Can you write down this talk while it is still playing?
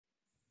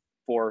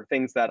for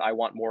things that I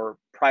want more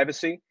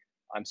privacy,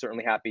 I'm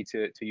certainly happy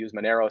to use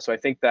Monero. So I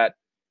think that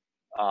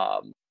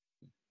um,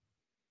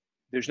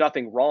 there's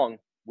nothing wrong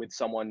with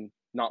someone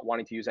not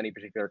wanting to use any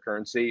particular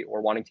currency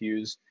or wanting to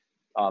use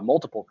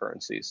multiple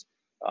currencies.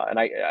 And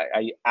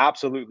I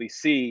absolutely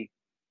see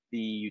the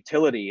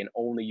utility in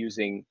only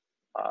using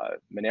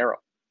Monero.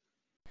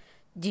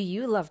 Do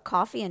you love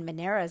coffee and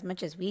Monero as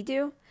much as we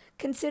do?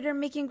 Consider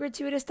making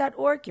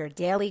gratuitous.org your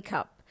daily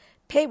cup.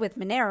 Pay with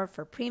Monero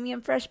for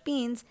premium fresh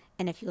beans,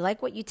 and if you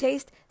like what you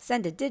taste,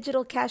 send a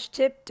digital cash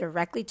tip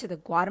directly to the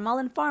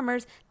Guatemalan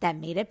farmers that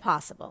made it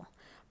possible.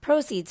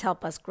 Proceeds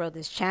help us grow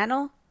this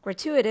channel,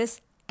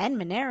 Gratuitous, and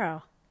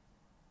Monero.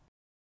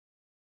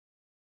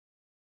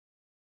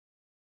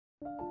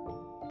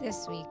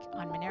 This week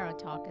on Monero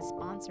Talk is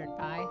sponsored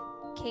by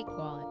Cake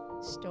Wallet.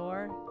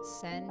 Store,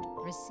 send,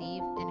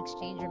 receive, and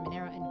exchange your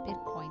Monero and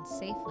Bitcoin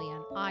safely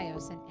on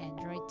iOS and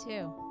Android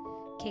too.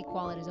 Cake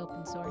Wallet is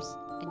open source,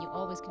 and you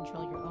always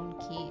control your own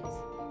keys.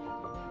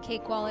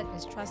 Cake Wallet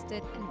is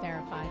trusted and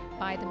verified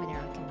by the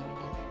Monero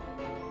community.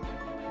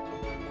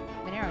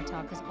 Monero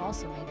Talk is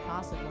also made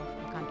possible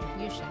from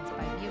contributions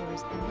by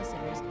viewers and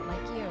listeners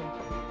like you,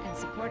 and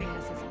supporting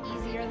us is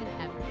easier than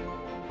ever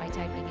by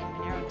typing in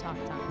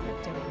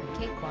monerotalk.crypto in your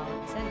Cake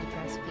Wallet send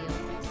address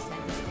field to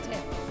send us a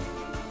tip.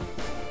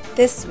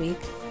 This week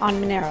on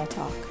Monero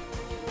Talk,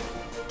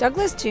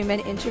 Douglas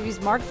Tuman interviews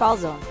Marc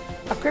Falzon,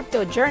 a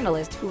crypto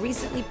journalist who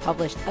recently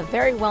published a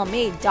very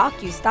well-made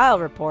docu-style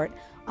report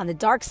on the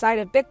dark side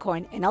of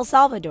Bitcoin in El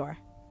Salvador.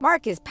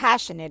 Marc is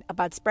passionate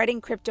about spreading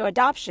crypto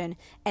adoption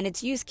and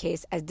its use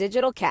case as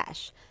digital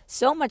cash,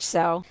 so much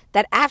so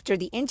that after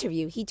the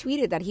interview, he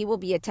tweeted that he will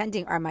be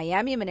attending our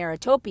Miami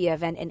Monerotopia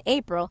event in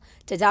April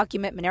to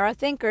document Monero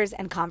thinkers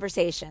and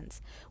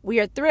conversations. We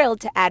are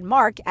thrilled to add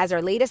Marc as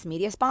our latest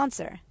media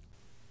sponsor.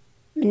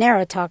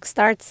 Monero Talk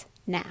starts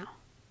now.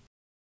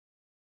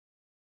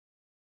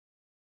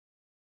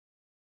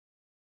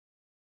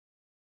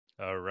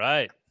 All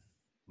right,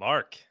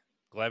 Marc,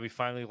 glad we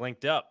finally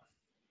linked up.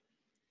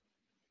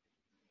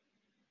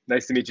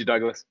 Nice to meet you,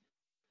 Douglas.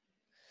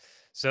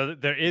 So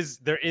there is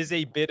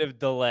a bit of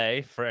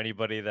delay for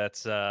anybody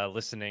that's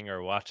listening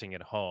or watching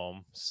at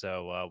home.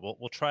 So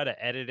we'll try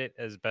to edit it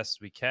as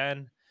best we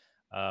can,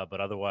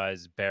 but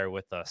otherwise bear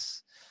with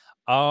us.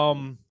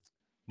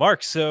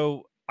 Marc,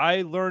 so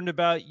I learned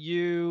about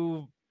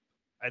you,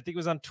 I think it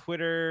was on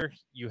Twitter.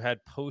 You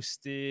had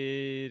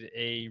posted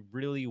a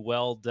really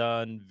well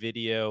done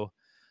video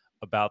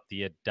about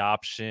the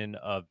adoption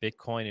of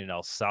Bitcoin in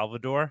El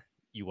Salvador.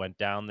 You went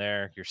down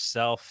there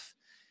yourself.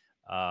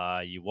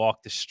 You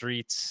walked the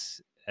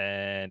streets,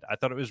 and I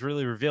thought it was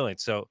really revealing.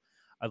 So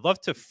I'd love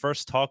to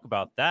first talk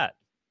about that,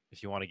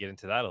 if you want to get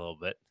into that a little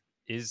bit.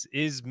 Is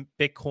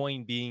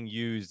Bitcoin being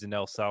used in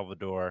El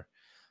Salvador?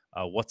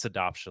 What's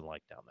adoption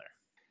like down there?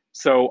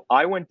 So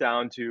I went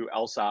down to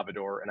El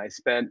Salvador and I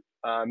spent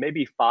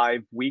maybe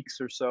 5 weeks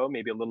or so,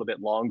 maybe a little bit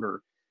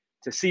longer,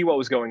 to see what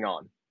was going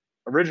on.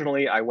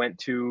 Originally, I went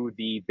to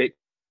the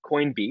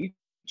Bitcoin Beach,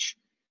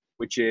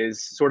 which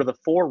is sort of the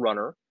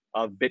forerunner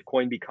of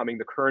Bitcoin becoming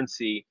the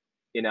currency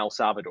in El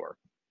Salvador.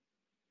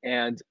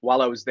 And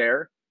while I was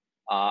there,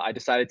 I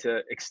decided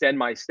to extend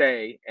my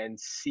stay and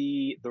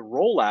see the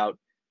rollout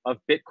of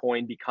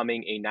Bitcoin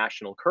becoming a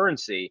national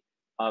currency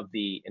of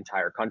the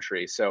entire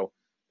country. So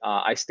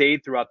I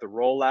stayed throughout the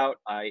rollout.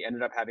 I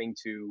ended up having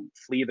to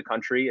flee the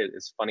country,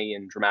 as funny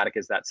and dramatic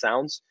as that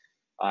sounds,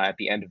 at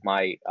the end of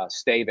my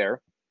stay there.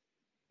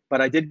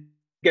 But I did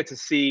get to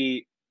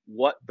see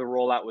what the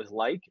rollout was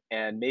like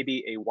and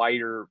maybe a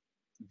wider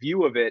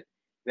view of it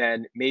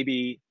than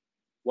maybe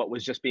what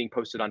was just being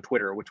posted on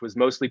Twitter, which was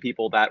mostly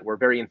people that were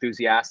very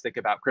enthusiastic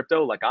about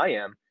crypto, like I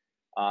am,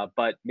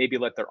 but maybe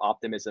let their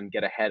optimism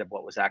get ahead of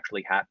what was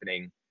actually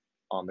happening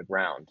on the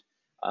ground.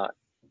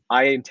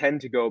 I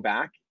intend to go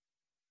back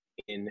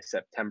in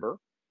September,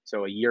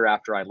 so a year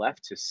after I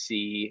left, to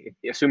see,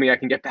 assuming I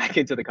can get back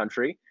into the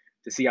country,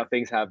 to see how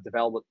things have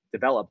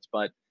developed.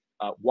 But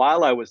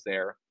while I was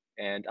there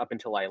and up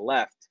until I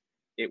left,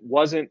 it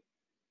wasn't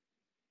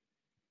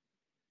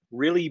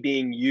really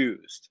being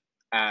used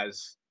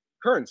as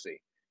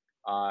currency.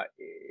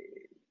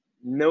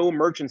 No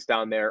merchants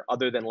down there,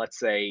 other than, let's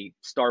say,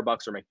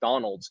 Starbucks or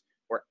McDonald's,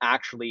 were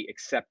actually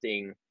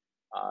accepting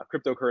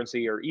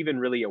cryptocurrency or even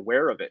really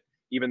aware of it,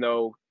 even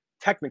though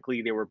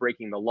technically they were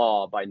breaking the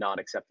law by not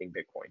accepting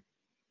Bitcoin.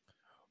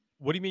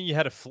 What do you mean you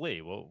had to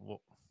flee?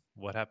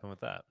 What happened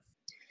with that?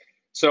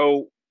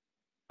 So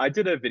I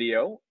did a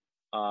video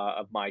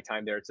of my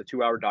time there. It's a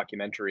 2-hour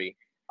documentary.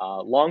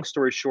 Long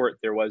story short,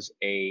 there was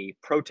a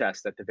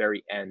protest at the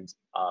very end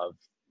of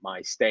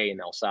my stay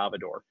in El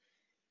Salvador.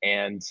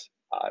 And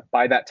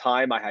by that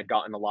time, I had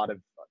gotten a lot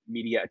of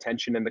media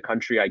attention in the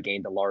country. I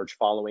gained a large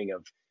following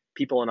of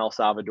people in El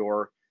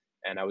Salvador,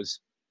 and I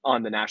was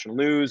on the national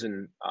news,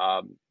 and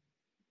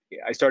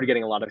I started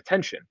getting a lot of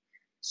attention.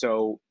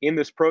 So in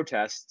this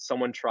protest,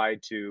 someone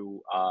tried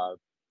to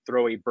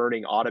throw a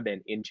burning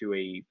ottoman into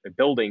a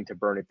building to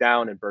burn it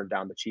down and burn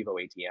down the Chivo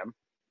ATM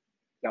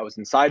that was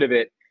inside of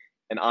it,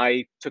 and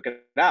I took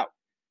it out.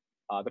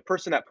 The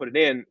person that put it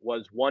in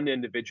was one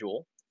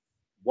individual,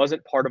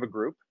 wasn't part of a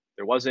group.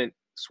 There wasn't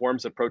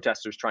swarms of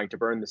protesters trying to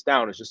burn this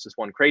down. It's just this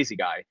one crazy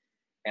guy.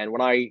 And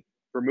when I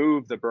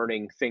removed the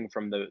burning thing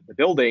from the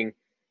building,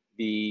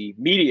 the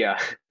media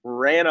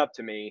ran up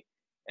to me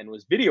and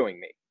was videoing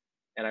me.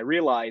 And I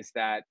realized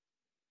that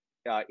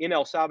in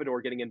El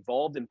Salvador, getting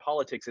involved in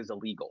politics is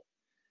illegal.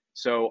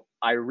 So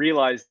I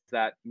realized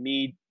that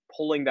me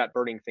pulling that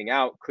burning thing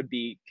out could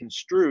be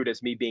construed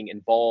as me being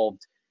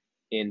involved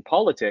in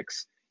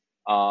politics.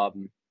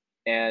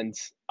 And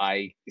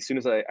as soon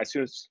as I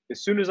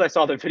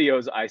saw the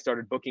videos, I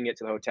started booking it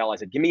to the hotel. I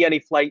said, "Give me any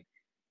flight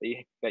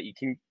that you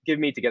can give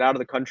me to get out of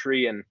the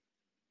country." And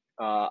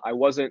I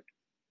wasn't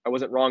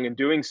wrong in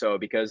doing so,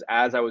 because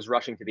as I was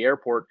rushing to the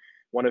airport,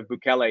 one of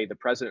Bukele, the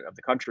president of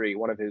the country,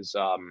 one of his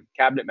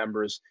cabinet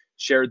members,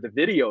 shared the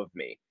video of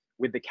me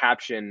with the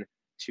caption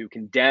to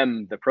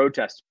condemn the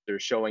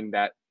protesters, showing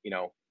that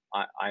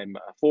I'm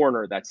a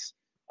foreigner that's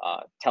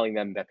telling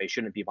them that they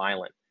shouldn't be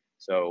violent.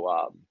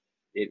 So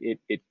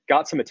it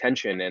got some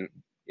attention, and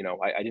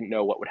I didn't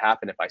know what would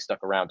happen if I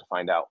stuck around to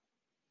find out.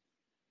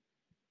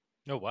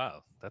 Oh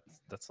wow,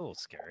 that's a little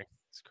scary.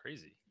 It's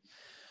crazy.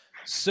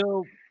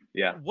 So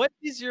Yeah, what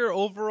is your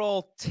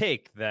overall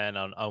take then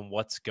on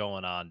what's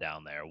going on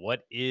down there?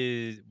 What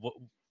is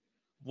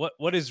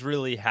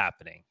really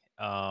happening?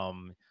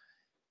 Give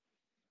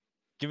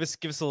us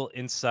a little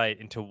insight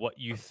into what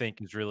you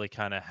think is really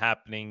kind of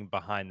happening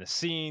behind the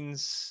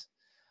scenes.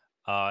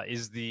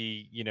 Is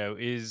the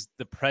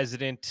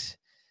president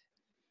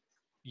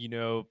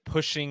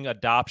pushing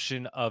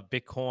adoption of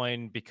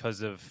Bitcoin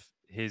because of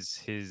his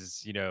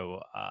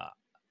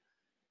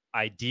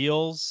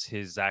ideals,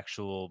 his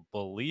actual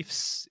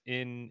beliefs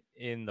in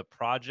the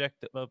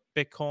project of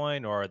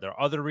Bitcoin, or are there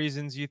other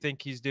reasons you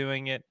think he's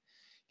doing it?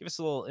 Give us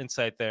a little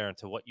insight there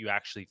into what you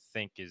actually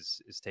think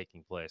is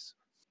taking place.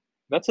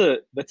 that's a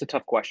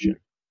tough question,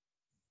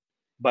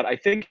 but I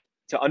think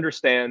to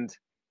understand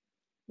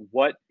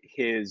what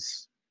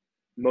his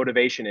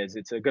motivation is,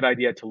 it's a good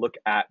idea to look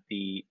at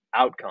the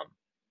outcome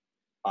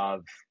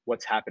of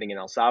what's happening in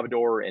El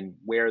Salvador and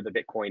where the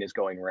Bitcoin is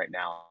going right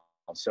now.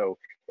 So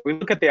if we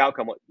look at the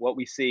outcome, what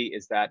we see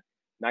is that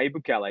Nayib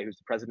Bukele, who's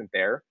the president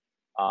there,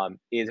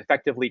 is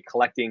effectively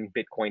collecting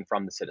Bitcoin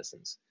from the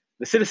citizens.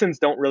 The citizens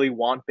don't really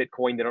want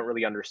Bitcoin. They don't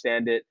really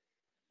understand it.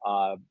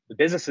 The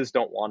businesses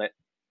don't want it.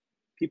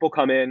 People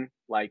come in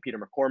like Peter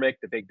McCormick,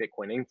 the big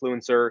Bitcoin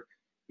influencer.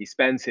 He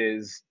spends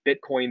his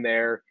Bitcoin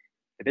there.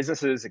 The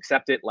businesses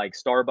accept it like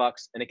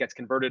Starbucks, and it gets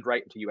converted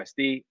right into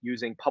USD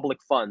using public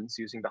funds,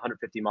 using the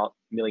 $150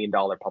 million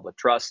public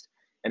trust,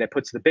 and it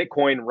puts the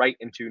Bitcoin right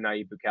into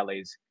Nayib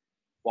Bukele's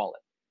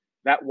wallet.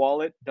 That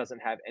wallet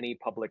doesn't have any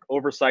public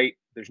oversight.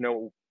 There's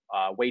no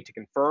way to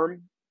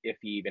confirm if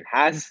he even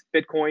has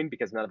Bitcoin,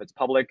 because none of it's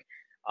public.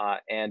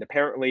 And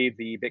apparently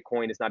the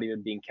Bitcoin is not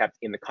even being kept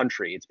in the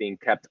country. It's being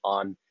kept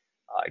on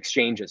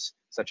exchanges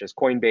such as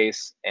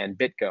Coinbase and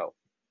BitGo.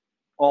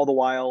 All the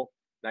while,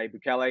 Nayib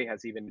Bukele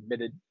has even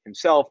admitted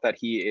himself that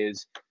he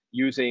is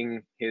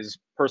using his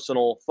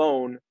personal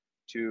phone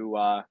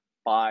to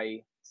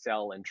buy,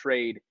 sell, and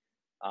trade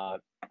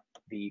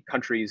the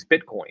country's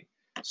Bitcoin.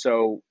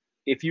 So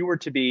if you were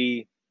to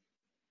be,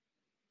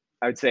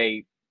 I would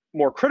say,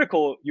 more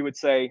critical, you would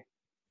say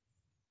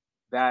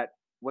that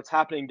what's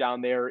happening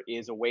down there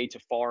is a way to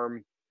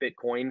farm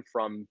Bitcoin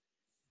from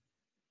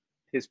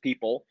his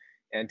people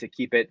and to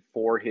keep it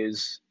for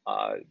his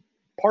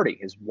party,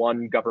 his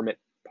one government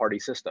party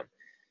system.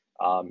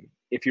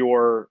 If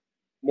you're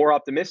more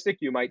optimistic,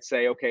 you might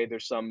say, okay,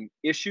 there's some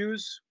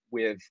issues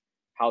with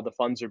how the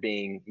funds are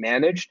being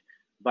managed,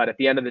 but at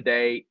the end of the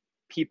day,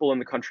 people in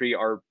the country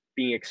are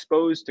being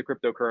exposed to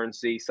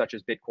cryptocurrency such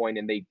as Bitcoin,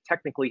 and they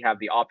technically have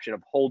the option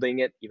of holding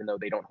it, even though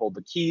they don't hold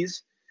the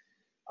keys.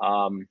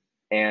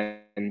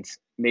 And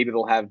maybe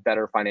they'll have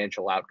better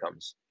financial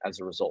outcomes as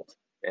a result.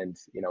 And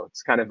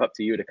it's kind of up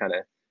to you to kind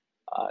of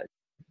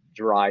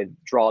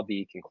draw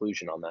the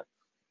conclusion on that.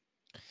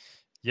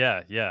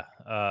 Yeah.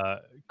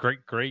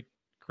 Great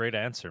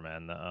answer,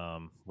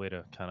 man. Way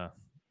to kind of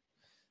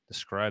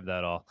describe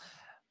that all.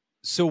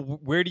 So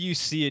where do you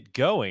see it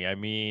going? I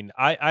mean,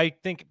 I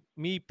think,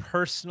 me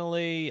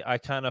personally, I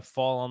kind of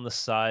fall on the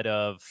side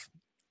of,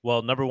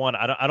 well, number one,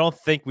 I don't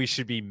think we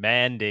should be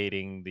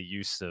mandating the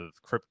use of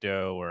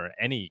crypto or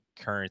any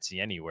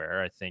currency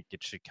anywhere. I think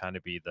it should kind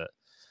of be the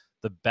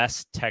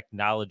best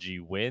technology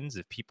wins.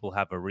 If people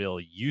have a real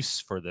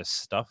use for this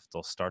stuff,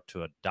 they'll start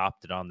to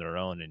adopt it on their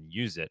own and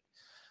use it.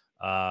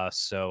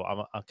 So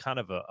I'm kind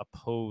of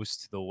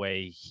opposed to the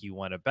way he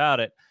went about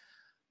it.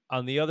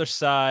 On the other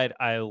side,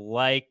 I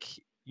like,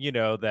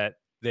 that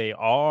they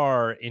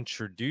are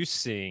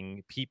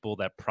introducing people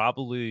that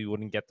probably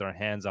wouldn't get their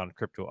hands on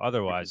crypto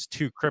otherwise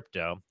to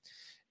crypto,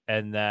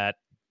 and that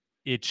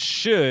it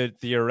should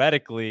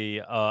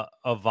theoretically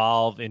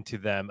evolve into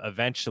them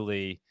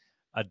eventually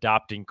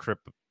adopting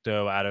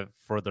crypto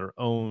for their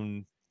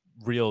own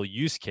real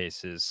use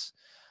cases.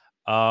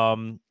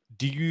 Do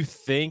you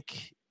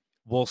think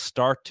we'll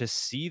start to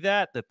see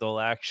that they'll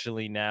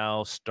actually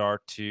now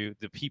start to,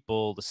 the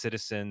people, the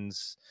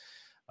citizens,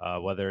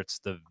 whether it's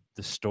the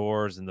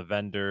stores and the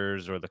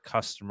vendors or the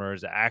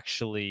customers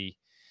actually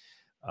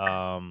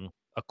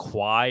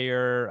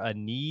acquire a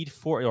need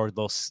for it, or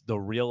they'll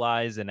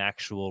realize an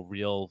actual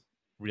real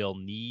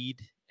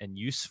need and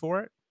use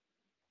for it?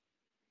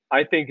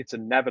 I think it's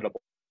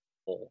inevitable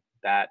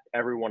that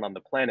everyone on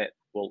the planet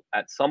will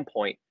at some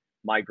point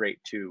migrate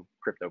to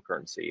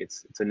cryptocurrency.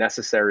 It's a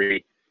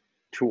necessary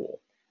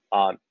tool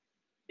um,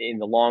 in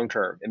the long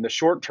term. In the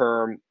short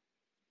term,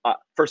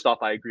 first off,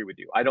 I agree with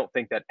you. I don't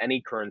think that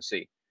any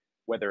currency,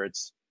 whether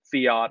it's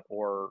fiat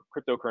or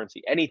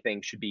cryptocurrency,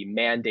 anything should be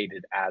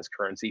mandated as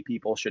currency.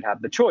 People should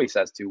have the choice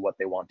as to what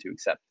they want to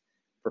accept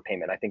for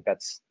payment. I think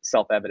that's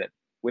self-evident.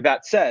 With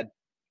that said,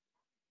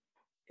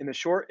 in the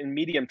short and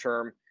medium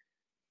term,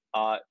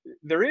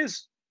 there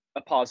is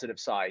a positive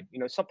side. You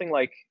know, something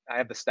like, I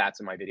have the stats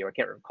in my video. I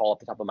can't recall off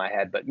the top of my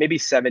head, but maybe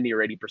 70 or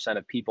 80%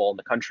 of people in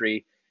the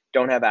country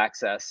don't have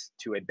access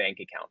to a bank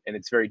account. And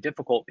it's very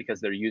difficult because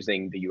they're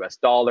using the US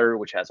dollar,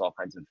 which has all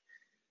kinds of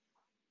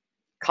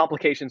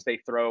complications they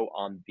throw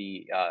on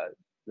the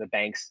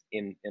banks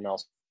in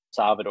El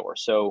Salvador.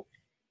 So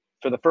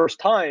for the first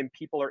time,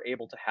 people are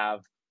able to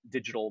have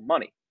digital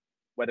money,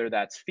 whether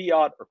that's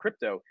fiat or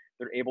crypto.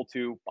 They're able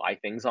to buy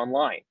things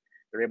online.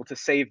 They're able to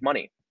save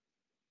money.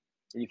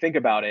 And you think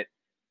about it,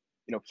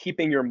 you know,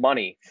 keeping your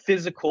money,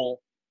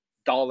 physical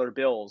dollar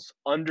bills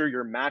under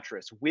your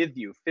mattress with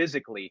you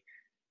physically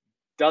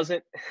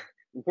doesn't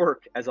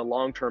work as a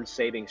long-term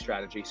saving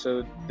strategy.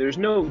 So there's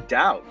no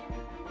doubt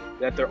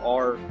that there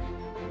are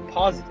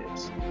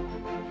positives,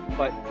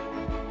 but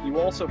you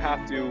also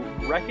have to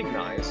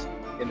recognize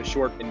in the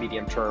short and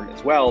medium term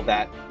as well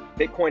that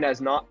Bitcoin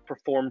has not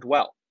performed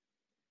well.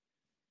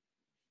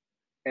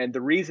 And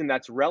the reason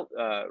that's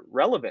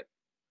relevant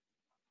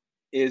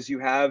is you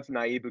have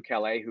Nayib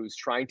Bukele, who's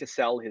trying to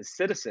sell his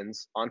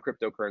citizens on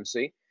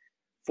cryptocurrency,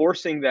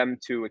 forcing them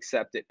to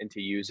accept it and to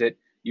use it,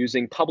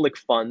 using public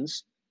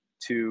funds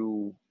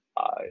to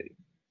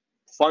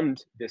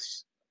fund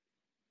this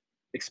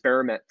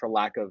experiment, for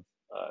lack of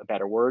a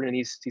better word. And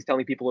he's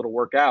telling people it'll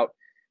work out.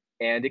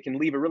 And it can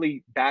leave a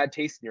really bad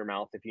taste in your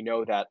mouth if you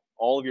know that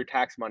all of your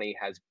tax money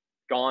has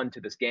gone to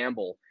this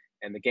gamble,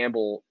 and the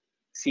gamble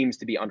seems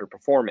to be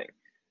underperforming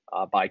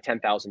by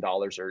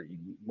 $10,000 or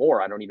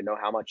more. I don't even know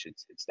how much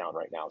it's down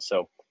right now.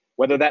 So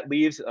whether that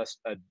leaves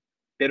a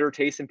bitter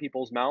taste in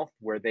people's mouth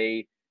where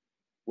they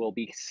will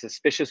be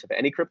suspicious of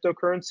any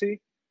cryptocurrency,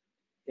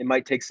 it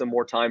might take some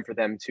more time for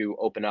them to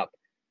open up.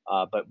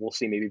 But we'll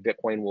see. Maybe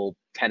Bitcoin will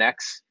 10x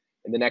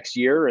in the next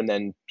year, and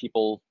then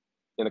people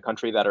in the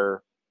country that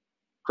are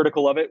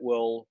critical of it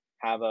will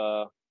have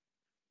a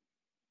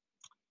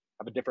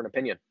different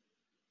opinion.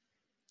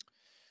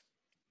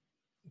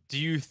 Do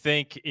you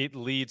think it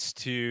leads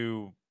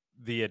to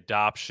the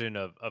adoption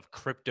of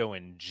crypto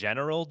in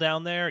general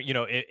down there? You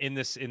know, in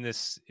this,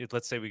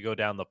 let's say we go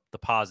down the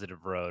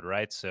positive road,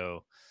 right?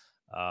 So,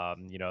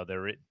 you know,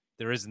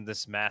 there isn't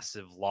this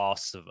massive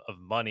loss of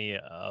money,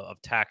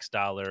 of tax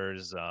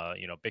dollars.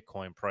 You know,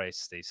 Bitcoin price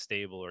stays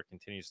stable or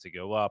continues to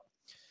go up.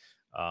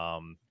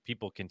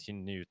 People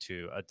continue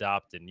to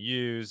adopt and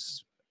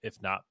use,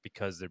 if not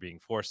because they're being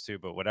forced to,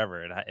 but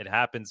whatever, it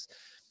happens.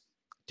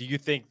 Do you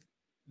think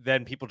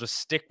then people just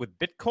stick with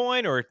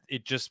Bitcoin, or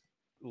it just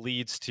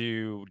leads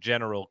to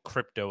general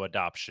crypto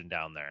adoption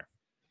down there?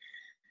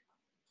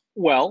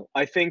 Well,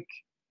 I think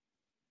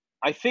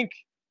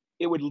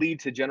it would lead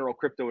to general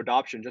crypto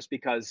adoption just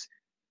because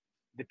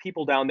the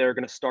people down there are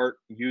going to start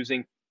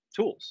using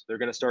tools. They're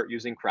going to start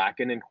using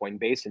Kraken and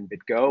Coinbase and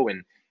BitGo,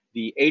 and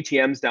the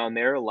ATMs down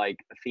there like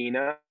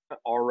Athena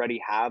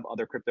already have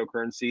other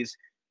cryptocurrencies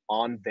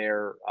on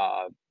their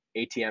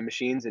ATM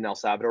machines in El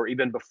Salvador,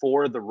 even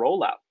before the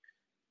rollout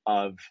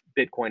of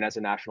Bitcoin as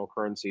a national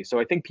currency. So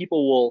I think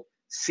people will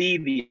see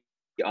the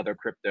other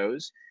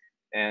cryptos,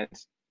 and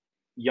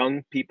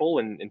young people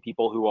and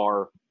people who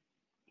are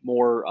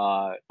more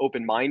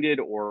open-minded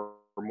or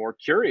more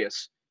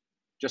curious,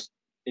 just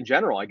in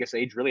general, I guess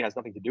age really has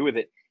nothing to do with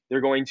it. They're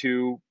going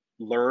to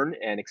learn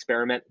and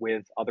experiment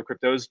with other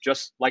cryptos,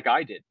 just like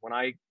I did when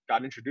I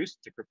got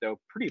introduced to crypto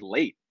pretty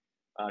late,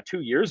 2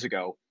 years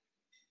ago.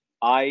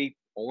 I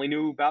only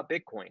knew about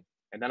Bitcoin,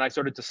 and then I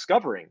started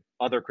discovering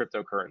other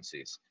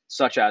cryptocurrencies,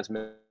 such as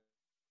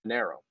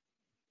Monero.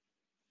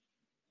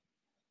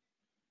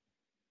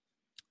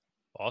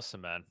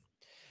 Awesome, man.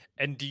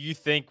 And do you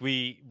think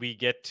we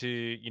get to,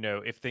 you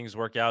know, if things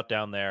work out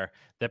down there,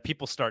 that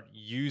people start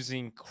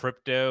using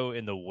crypto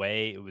in the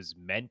way it was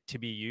meant to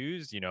be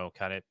used, you know,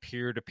 kind of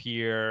peer to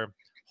peer,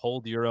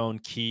 hold your own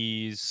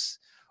keys?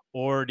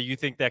 Or do you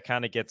think that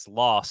kind of gets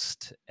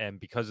lost, and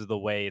because of the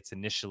way it's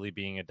initially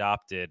being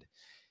adopted,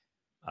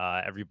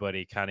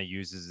 everybody kind of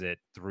uses it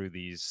through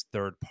these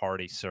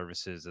third-party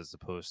services as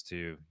opposed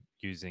to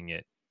using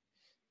it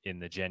in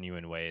the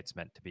genuine way it's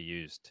meant to be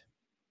used?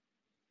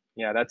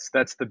 Yeah,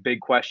 that's the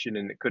big question,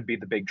 and it could be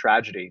the big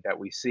tragedy that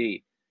we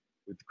see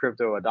with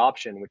crypto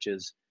adoption, which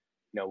is,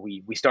 you know,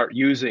 we start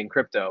using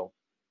crypto,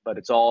 but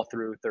it's all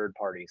through third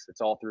parties.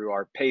 It's all through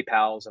our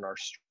PayPals and our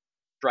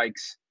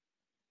Strikes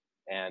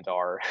and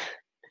our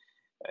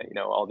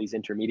all these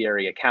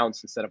intermediary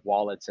accounts instead of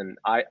wallets. And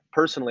I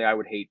personally, I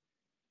would hate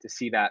to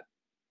see that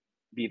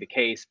be the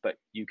case, but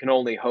you can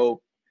only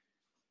hope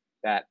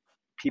that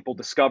people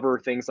discover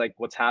things like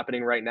what's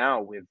happening right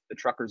now with the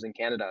truckers in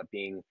Canada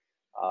being,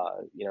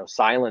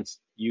 silenced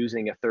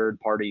using a third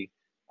party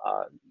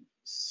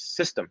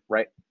system,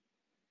 right?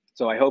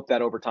 So I hope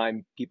that over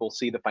time people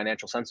see the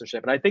financial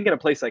censorship. And I think in a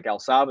place like El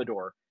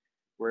Salvador,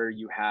 where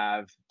you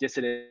have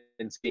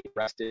dissidents being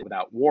arrested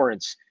without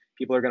warrants,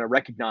 people are going to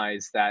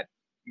recognize that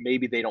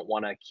maybe they don't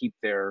want to keep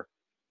their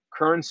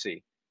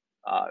currency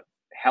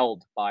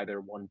held by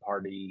their one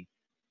party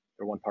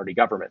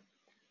government.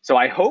 So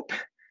I hope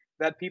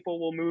that people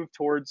will move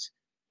towards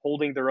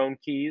holding their own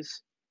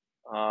keys,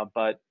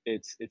 but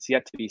it's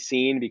yet to be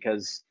seen,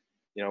 because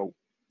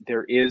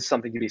there is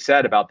something to be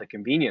said about the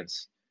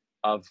convenience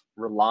of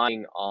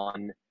relying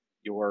on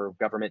your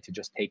government to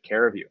just take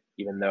care of you,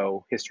 even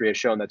though history has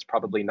shown that's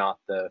probably not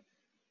the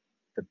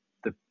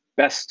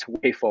best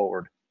way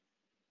forward.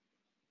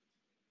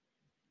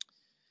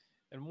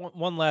 And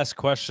one last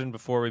question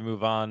before we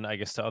move on, I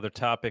guess, to other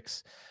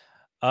topics.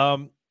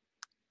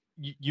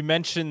 You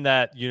mentioned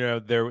that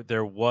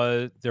there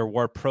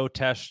were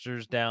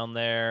protesters down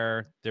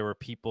there. There were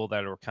people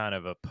that were kind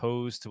of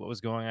opposed to what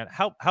was going on.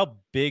 How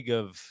big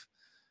of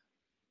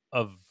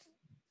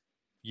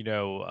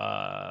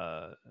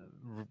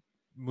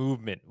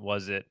movement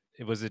was it?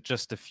 Was it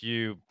just a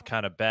few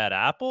kind of bad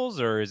apples,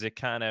 or is it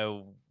kind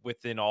of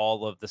within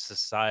all of the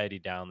society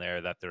down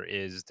there that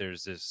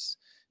there's this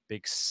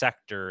big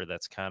sector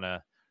that's kind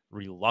of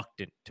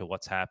reluctant to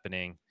what's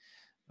happening?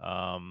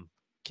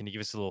 Can you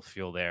give us a little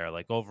feel there?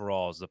 Like,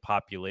 overall, is the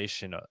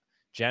population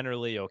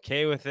generally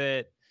okay with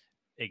it,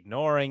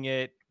 ignoring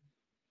it,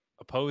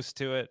 opposed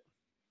to it?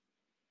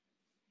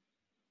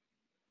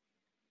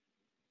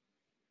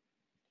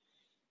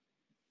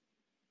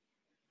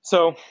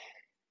 So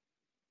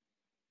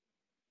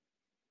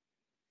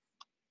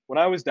when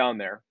I was down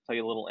there, I'll tell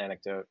you a little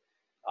anecdote.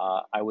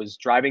 I was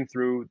driving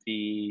through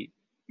the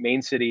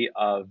main city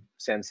of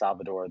San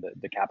Salvador,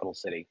 the capital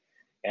city,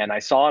 and I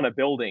saw in a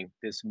building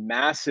this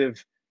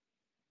massive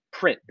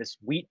print, this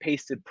wheat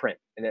pasted print,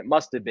 and it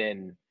must have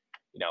been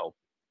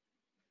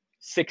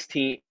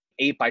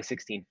 8 by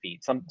 16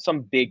 feet,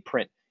 some big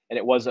print. And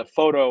it was a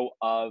photo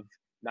of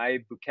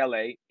Nayib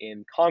Bukele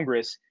in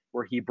Congress,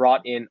 where he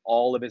brought in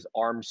all of his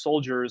armed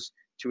soldiers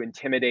to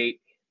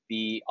intimidate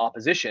the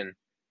opposition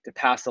to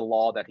pass a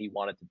law that he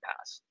wanted to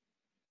pass.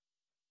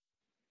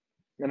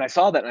 And I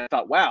saw that and I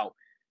thought, wow,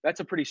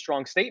 that's a pretty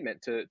strong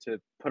statement to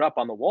put up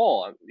on the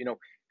wall,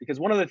 because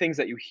one of the things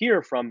that you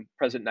hear from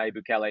President Nayib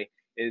Bukele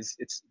is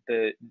it's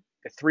the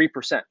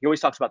 3%. He always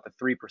talks about the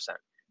 3%,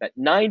 that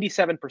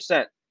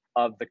 97%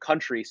 of the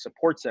country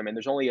supports him, and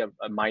there's only a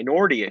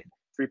minority,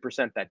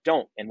 3%, that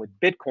don't. And with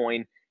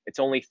Bitcoin, it's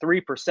only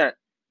 3%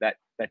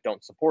 that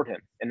don't support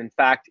him. And in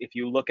fact, if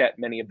you look at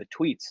many of the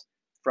tweets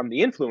from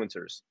the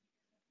influencers,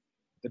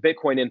 the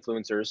Bitcoin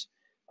influencers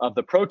of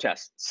the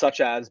protests,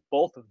 such as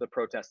both of the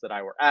protests that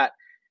I were at,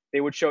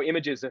 they would show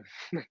images of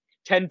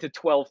 10 to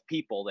 12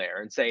 people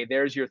there and say,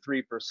 there's your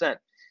 3%.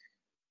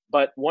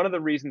 But one of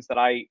the reasons that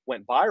I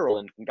went viral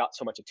and got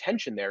so much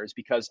attention there is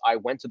because I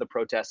went to the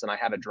protest and I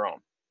had a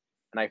drone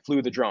and I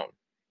flew the drone.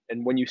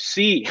 And when you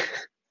see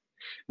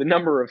the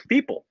number of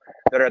people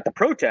that are at the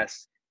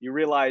protests, you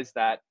realize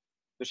that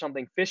there's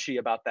something fishy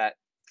about that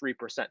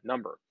 3%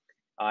 number.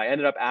 I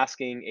ended up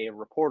asking a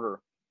reporter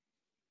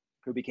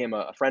who became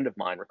a friend of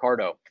mine,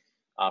 Ricardo,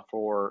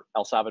 for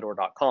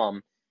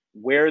elsalvador.com,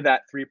 where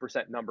that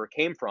 3% number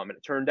came from. And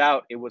it turned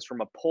out it was from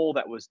a poll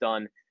that was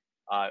done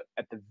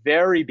at the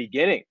very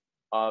beginning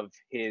of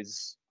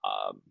his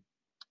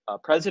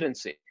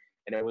presidency.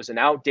 And it was an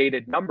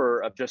outdated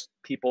number of just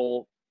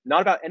people,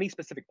 not about any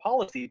specific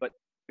policy, but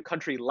the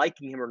country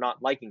liking him or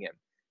not liking him.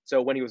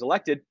 So when he was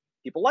elected,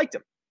 people liked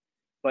him.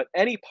 But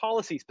any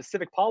policy,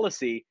 specific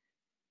policy,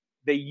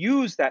 they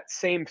use that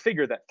same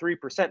figure, that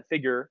 3%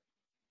 figure,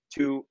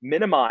 to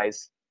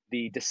minimize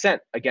the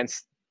dissent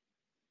against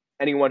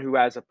anyone who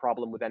has a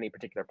problem with any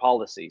particular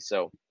policy.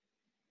 So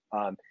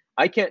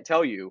I can't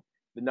tell you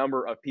the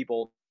number of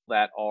people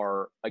that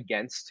are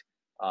against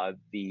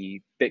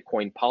the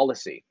Bitcoin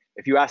policy.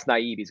 If you ask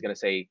Nayib, he's going to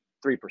say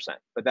 3%,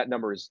 but that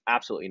number is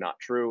absolutely not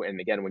true.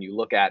 And again, when you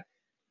look at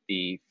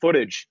the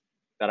footage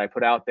that I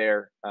put out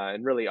there,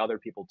 and really other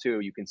people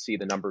too, you can see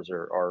the numbers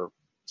are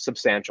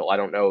substantial. I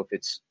don't know if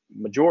it's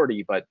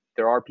majority, but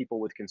there are people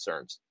with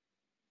concerns.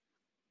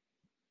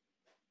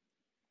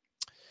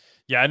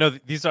 Yeah, I know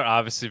these are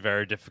obviously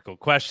very difficult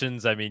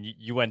questions. I mean,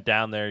 you went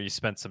down there, you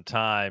spent some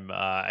time.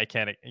 I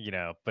can't,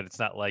 but it's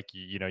not like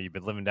you've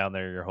been living down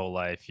there your whole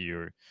life.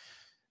 You're,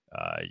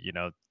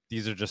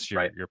 these are just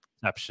your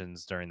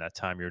perceptions during that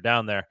time you're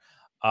down there.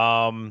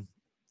 But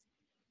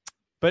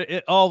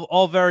it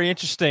all very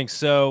interesting.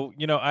 So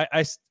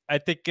I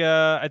think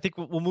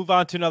we'll move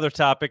on to another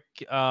topic.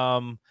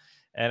 And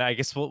I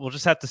guess we'll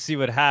just have to see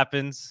what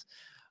happens.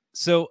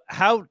 So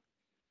how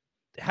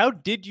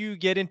did you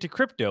get into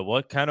crypto?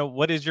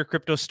 What is your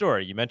crypto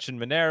story? You mentioned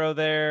Monero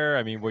there.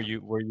 I mean, were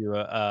you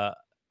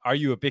are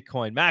you a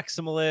Bitcoin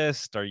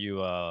maximalist? Are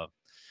you a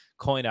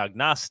coin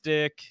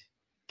agnostic?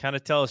 Kind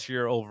of tell us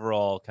your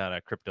overall kind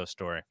of crypto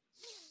story.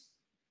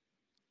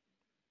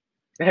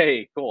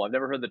 Hey, cool. I've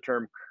never heard the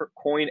term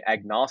coin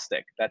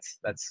agnostic. That's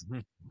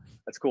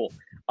cool.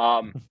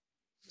 Um,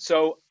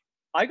 so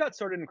I got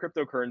started in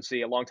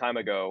cryptocurrency a long time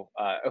ago.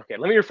 Okay,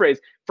 let me rephrase.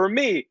 For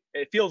me,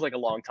 it feels like a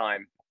long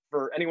time.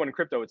 For anyone in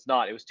crypto, it's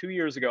not. It was 2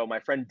 years ago. My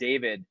friend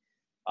David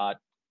uh,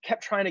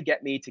 kept trying to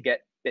get me to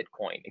get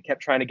Bitcoin. It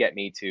kept trying to get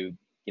me to,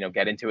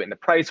 get into it, and the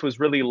price was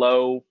really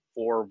low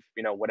for,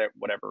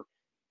 whatever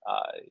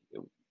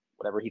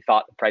he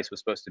thought the price was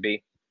supposed to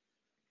be.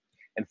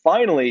 And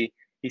finally,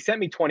 he sent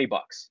me 20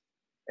 bucks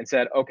and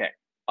said, "Okay,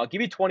 I'll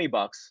give you 20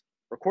 bucks.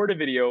 Record a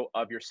video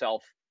of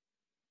yourself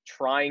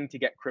trying to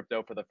get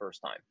crypto for the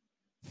first time."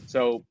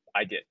 So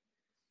I did.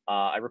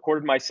 I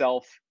recorded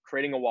myself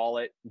creating a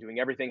wallet, doing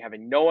everything,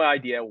 having no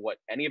idea what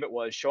any of it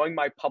was, showing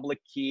my public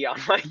key on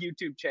my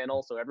YouTube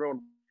channel so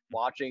everyone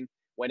watching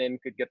went in,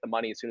 could get the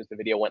money as soon as the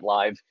video went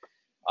live,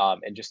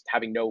 and just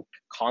having no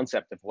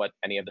concept of what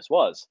any of this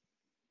was.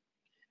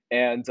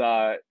 And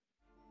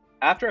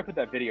after I put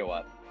that video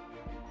up,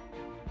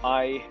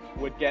 I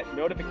would get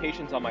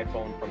notifications on my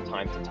phone from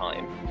time to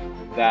time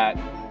that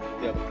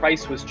the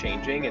price was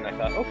changing, and I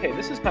thought, okay,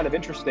 this is kind of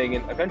interesting.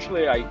 And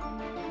eventually, I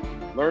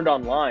learned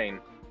online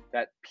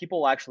that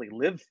people actually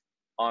live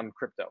on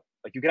crypto.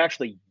 Like, you can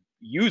actually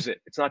use it.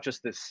 It's not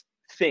just this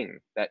thing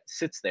that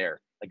sits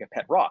there like a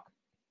pet rock.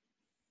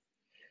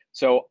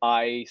 So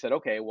I said,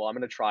 okay, well, I'm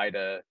going to try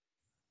to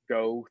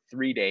go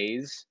 3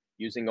 days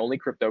using only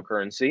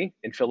cryptocurrency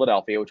in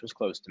Philadelphia, which was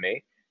close to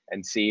me,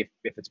 and see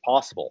if it's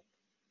possible.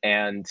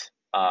 And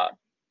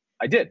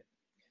I did.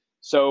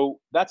 So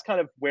that's kind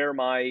of where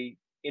my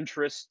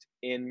interest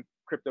in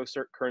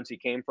cryptocurrency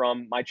came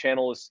from. My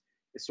channel is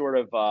sort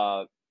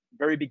of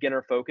very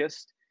beginner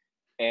focused,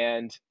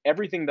 and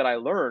everything that I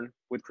learn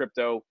with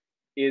crypto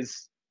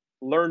is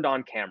learned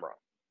on camera.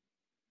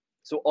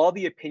 So all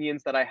the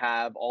opinions that I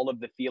have, all of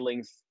the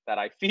feelings that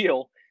I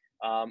feel,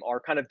 are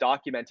kind of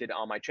documented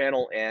on my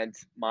channel, and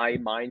my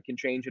mind can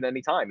change at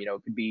any time. It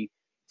could be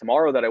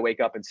tomorrow that I wake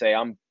up and say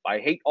I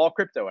hate all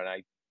crypto, and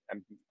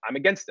I'm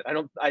against it. I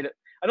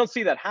don't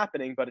see that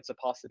happening, but it's a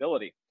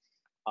possibility.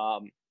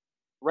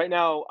 Right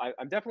now,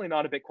 I'm definitely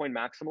not a Bitcoin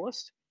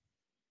maximalist.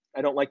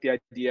 I don't like the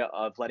idea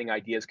of letting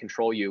ideas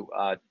control you.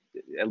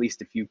 At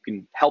least if you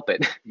can help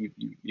it,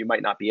 you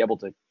might not be able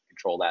to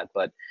control that.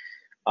 But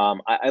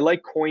I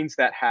like coins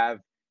that have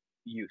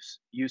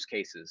use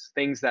cases,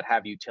 things that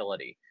have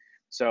utility.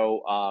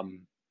 So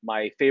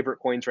my favorite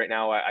coins right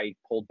now, I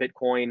hold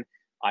Bitcoin.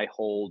 I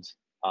hold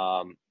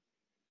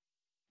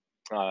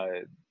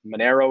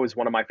Monero is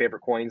one of my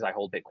favorite coins. I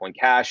hold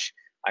BitcoinCash.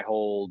 I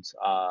hold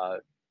a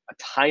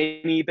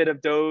tiny bit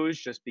of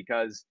Doge just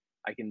because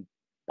I can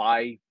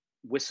buy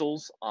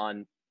whistles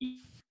on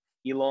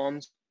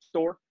Elon's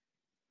store,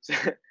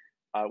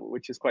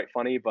 which is quite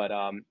funny. But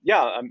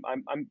yeah,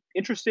 I'm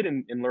interested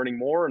in learning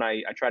more, and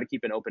I try to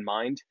keep an open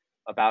mind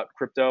about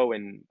crypto,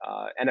 and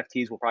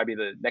NFTs will probably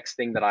be the next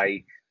thing that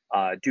I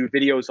do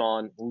videos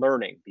on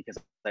learning, because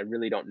I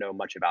really don't know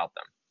much about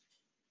them.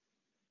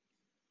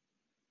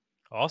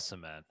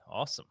 Awesome, man.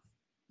 Awesome.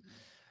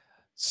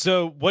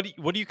 So what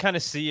do you kind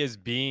of see as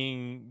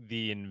being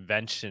the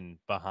invention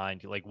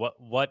behind, like,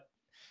 what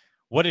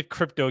did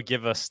crypto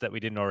give us that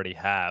we didn't already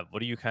have? What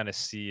do you kind of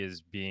see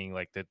as being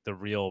like the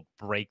real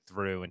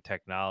breakthrough in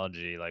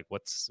technology? Like,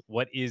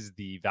 what is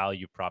the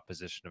value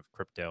proposition of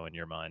crypto in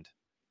your mind?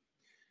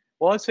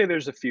 Well, I'd say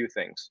there's a few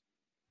things.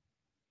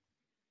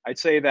 I'd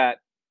say that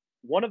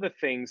one of the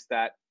things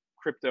that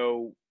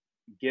crypto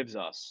gives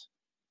us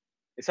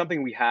is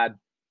something we had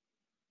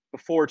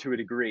before to a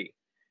degree,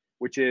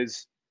 which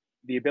is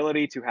the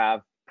ability to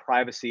have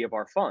privacy of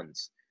our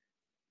funds.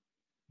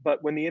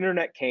 But when the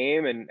internet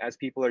came, and as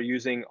people are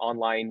using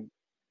online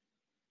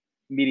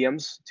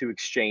mediums to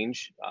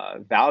exchange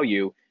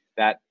value,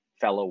 that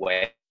fell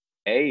away,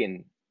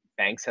 and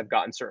banks have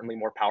gotten certainly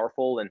more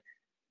powerful, and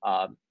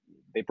uh,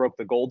 they broke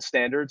the gold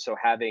standard. So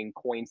having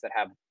coins that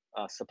have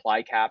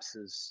supply caps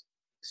is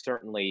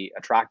certainly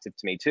attractive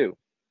to me too.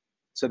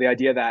 So the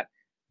idea that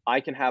I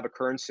can have a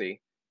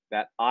currency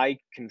that I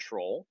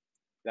control,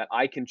 that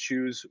I can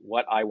choose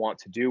what I want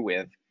to do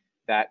with,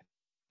 that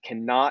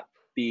cannot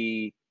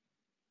be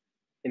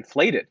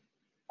inflated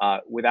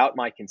without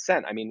my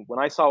consent. I mean, when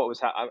I saw what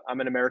was, I'm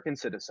an American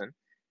citizen,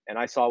 and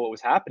I saw what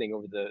was happening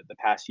over the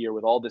past year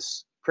with all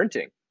this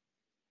printing,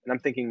 and I'm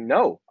thinking,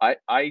 no,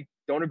 I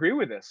don't agree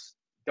with this.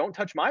 Don't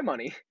touch my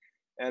money.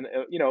 And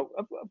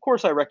of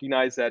course, I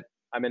recognize that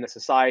I'm in a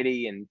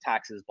society and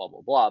taxes, blah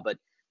blah blah. But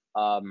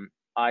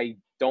I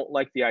don't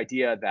like the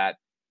idea that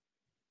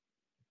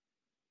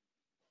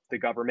the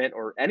government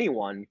or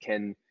anyone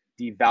can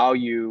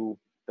devalue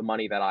the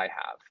money that I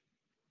have.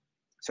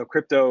 So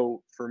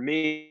crypto for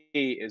me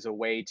is a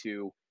way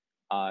to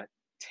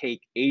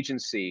take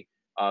agency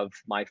of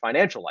my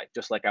financial life,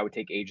 just like I would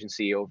take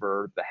agency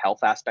over the health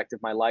aspect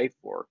of my life,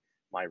 or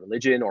my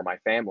religion, or my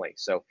family.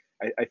 So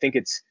I think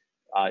it's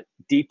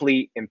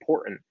deeply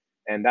important.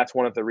 And that's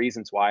one of the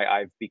reasons why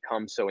I've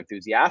become so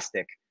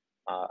enthusiastic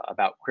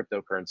about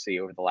cryptocurrency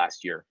over the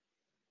last year.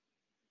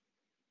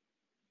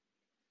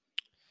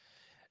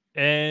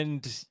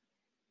 And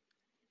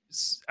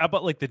how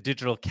about like the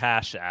digital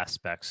cash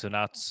aspect? So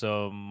not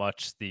so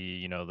much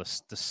the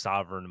the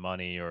sovereign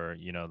money, or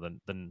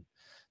the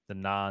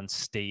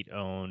non-state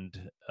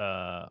owned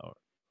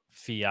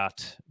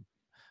fiat,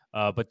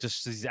 but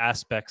just these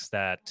aspects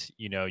that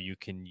you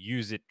can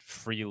use it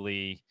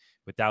freely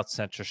without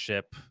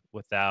censorship,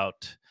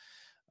 without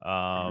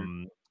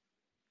Mhm.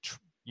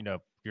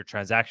 your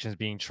transactions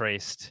being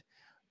traced.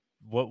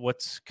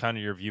 What's kind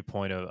of your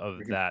viewpoint of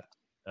Mhm. that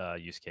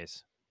use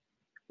case?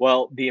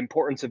 Well, the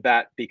importance of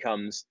that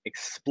becomes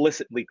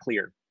explicitly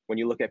clear when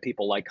you look at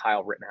people like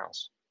Kyle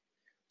Rittenhouse.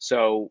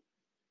 So,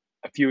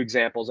 a few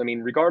examples. I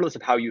mean, regardless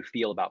of how you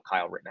feel about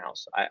Kyle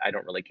Rittenhouse, I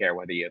don't really care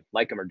whether you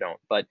like him or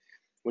don't. But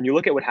when you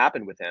look at what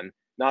happened with him,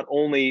 not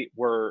only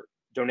were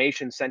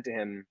donations sent to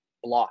him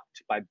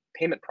blocked by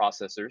payment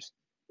processors,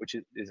 which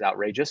is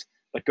outrageous,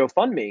 but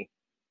GoFundMe,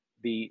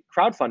 the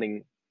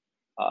crowdfunding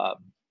uh,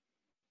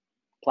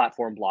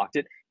 platform, blocked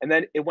it. And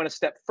then it went a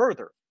step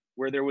further,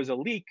 where there was a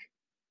leak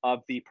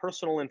of the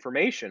personal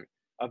information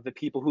of the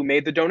people who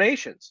made the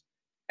donations.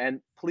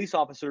 And police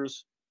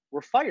officers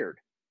were fired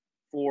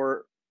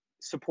for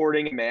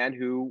supporting a man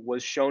who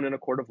was shown in a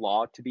court of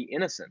law to be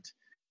innocent.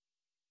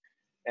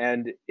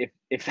 And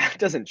if that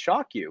doesn't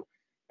shock you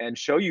and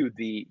show you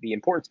the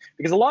importance,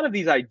 because a lot of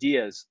these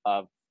ideas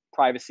of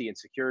privacy and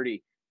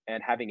security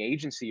and having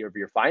agency over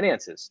your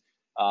finances,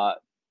 uh,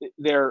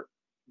 they're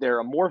they're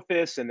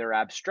amorphous and they're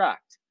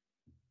abstract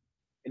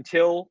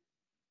until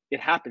it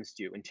happens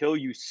to you, until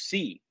you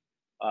see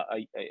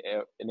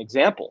an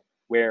example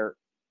where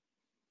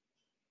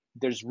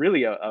there's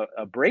really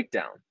a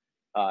breakdown.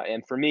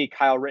 And for me,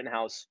 Kyle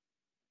Rittenhouse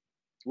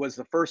was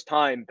the first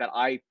time that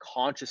I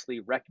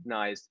consciously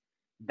recognized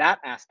that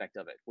aspect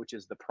of it, which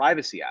is the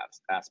privacy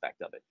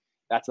aspect of it.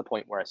 That's the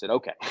point where I said,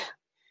 okay,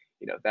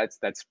 that's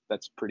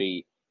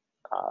pretty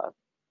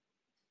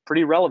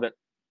relevant.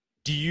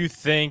 Do you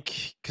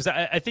think, because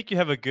I think you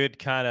have a good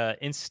kind of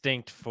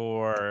instinct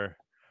for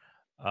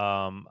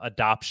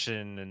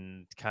adoption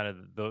and kind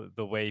of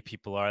the way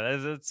people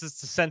are. It's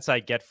just the sense I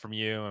get from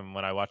you and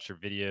when I watch your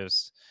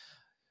videos.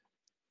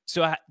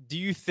 So do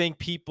you think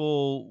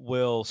people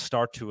will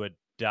start to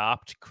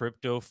adopt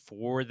crypto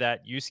for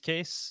that use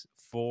case,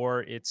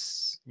 for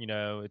its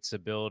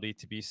ability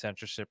to be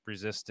censorship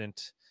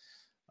resistant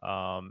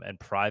and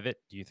private?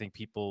 Do you think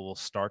people will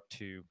start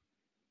to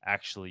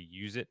actually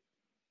use it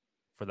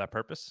for that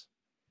purpose?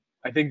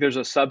 I think there's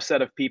a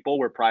subset of people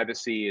where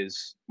privacy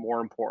is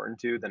more important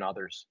to than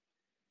others.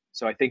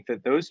 So I think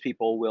that those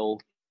people will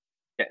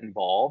get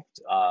involved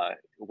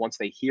once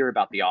they hear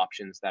about the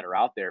options that are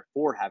out there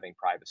for having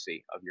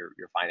privacy of your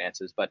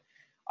finances. But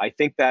I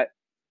think that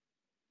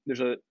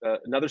there's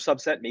another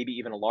subset, maybe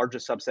even a larger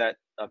subset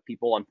of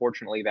people,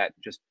 unfortunately, that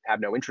just have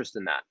no interest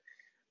in that.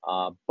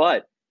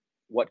 But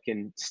what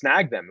can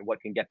snag them and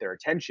what can get their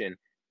attention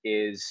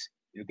is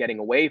getting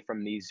away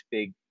from these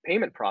big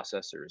payment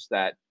processors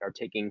that are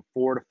taking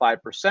 4 to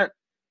 5%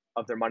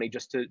 of their money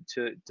just to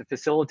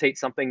facilitate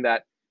something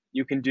that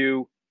you can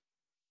do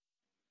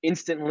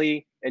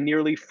instantly and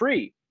nearly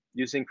free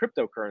using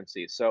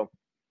cryptocurrencies. So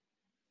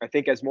I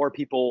think as more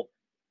people,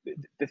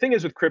 the thing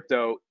is with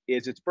crypto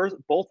is it's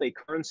both a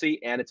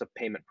currency and it's a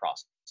payment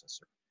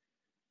processor.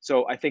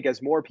 So I think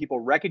as more people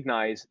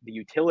recognize the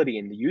utility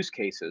and the use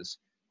cases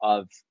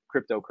of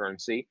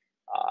cryptocurrency,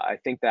 I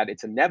think that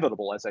it's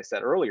inevitable, as I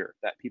said earlier,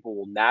 that people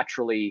will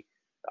naturally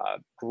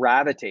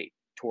gravitate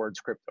towards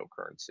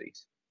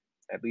cryptocurrencies.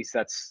 At least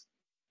that's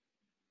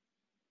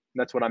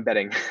what I'm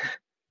betting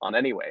on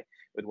anyway,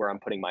 with where I'm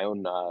putting my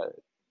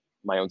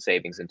own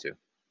savings into.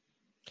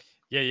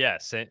 Yeah,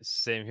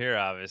 same here,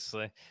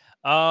 obviously.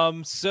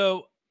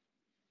 So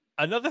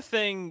another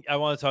thing I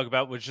want to talk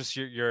about was just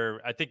your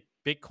I think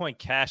Bitcoin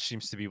Cash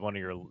seems to be one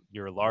of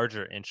your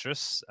larger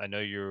interests. I know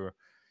you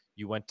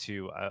went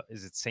to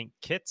is it St.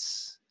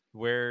 Kitts,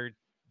 where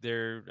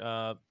there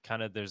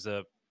kind of there's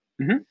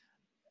Mhm.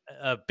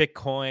 a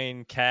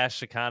Bitcoin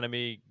Cash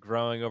economy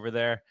growing over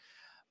there.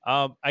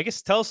 I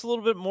guess tell us a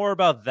little bit more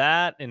about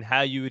that and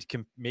how you would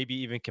maybe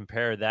even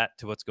compare that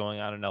to what's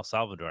going on in El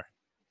Salvador.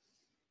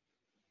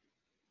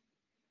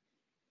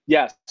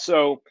 Yes.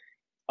 So,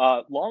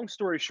 long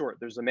story short,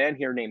 there's a man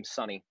here named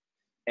Sonny,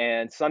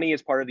 and Sonny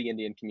is part of the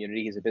Indian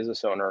community. He's a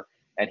business owner,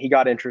 and he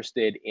got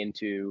interested in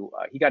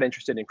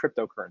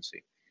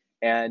cryptocurrency.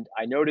 And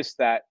I noticed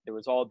that there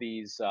was all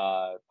these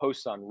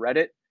posts on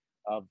Reddit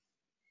of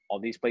all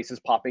these places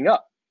popping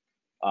up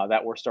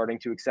that were starting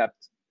to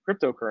accept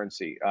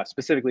cryptocurrency,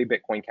 specifically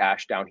Bitcoin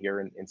Cash down here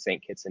in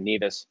St. Kitts and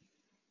Nevis.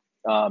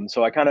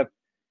 So I kind of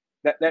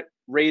that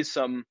raised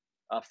some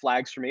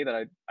flags for me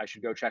that I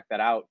should go check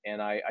that out,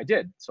 and I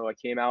did. So I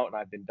came out and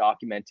I've been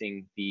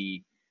documenting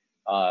the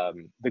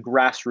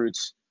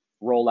grassroots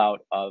rollout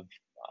of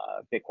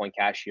Bitcoin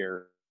Cash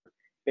here.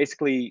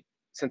 Basically,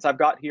 since I've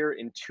got here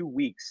in 2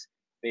 weeks,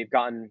 they've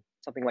gotten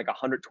something like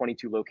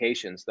 122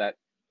 locations that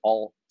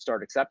all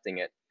start accepting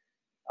it.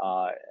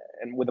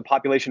 and with a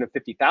population of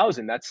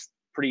 50,000, that's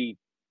pretty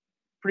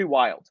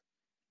wild.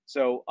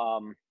 So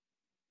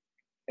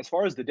as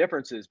far as the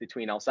differences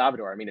between El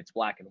Salvador, I mean, it's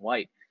black and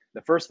white.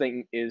 The first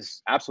thing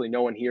is absolutely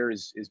no one here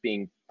is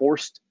being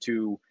forced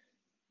to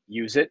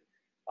use it.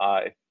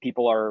 If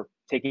people are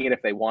taking it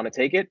if they want to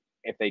take it.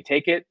 If they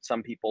take it,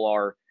 some people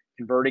are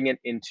converting it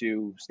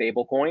into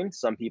stable coins.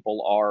 Some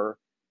people are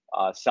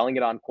selling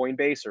it on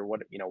Coinbase or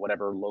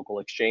whatever local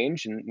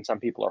exchange, and some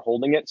people are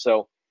holding it.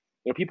 So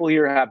people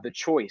here have the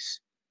choice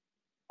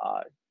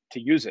to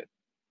use it.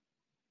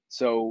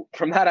 So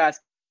from that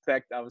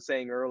aspect, I was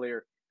saying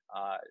earlier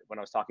when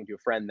I was talking to a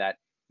friend that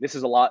this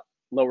is a lot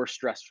lower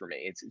stress for me.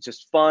 It's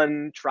just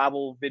fun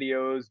travel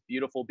videos,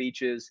 beautiful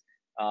beaches,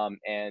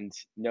 and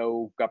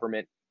no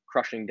government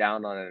crushing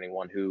down on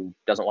anyone who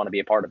doesn't want to be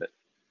a part of it.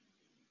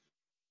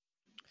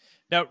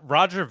 Now,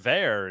 Roger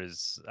Ver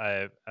is,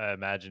 I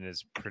imagine,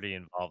 is pretty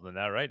involved in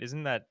that, right?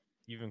 Isn't that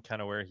even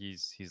kind of where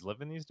he's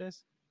living these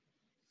days?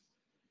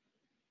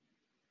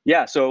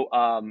 Yeah. So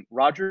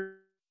Roger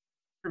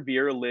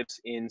Ver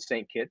lives in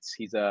St. Kitts.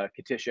 He's a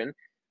Kittitian.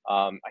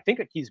 I think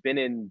he's been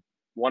in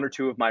one or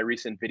two of my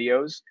recent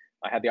videos.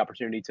 I had the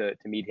opportunity to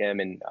meet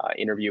him and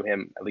interview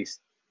him at least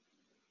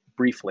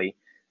briefly.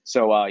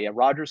 So yeah,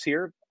 Roger's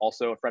here.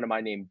 Also, a friend of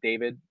mine named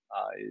David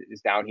is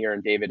down here,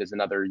 and David is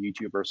another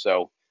YouTuber.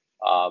 So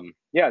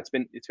yeah, it's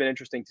been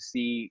interesting to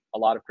see a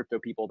lot of crypto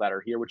people that are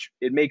here, which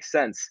it makes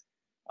sense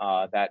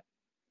that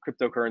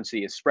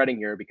cryptocurrency is spreading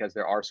here because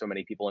there are so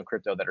many people in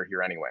crypto that are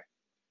here anyway.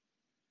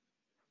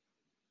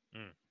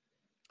 Mm.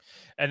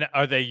 And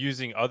are they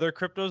using other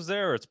cryptos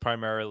there, or it's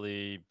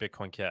primarily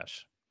Bitcoin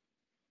Cash?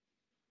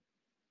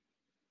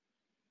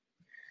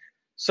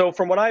 So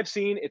from what I've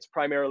seen, it's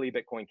primarily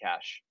Bitcoin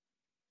Cash.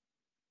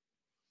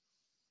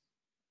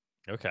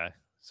 Okay,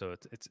 so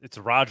it's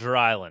Roger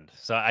Island.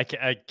 So I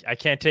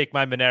can't take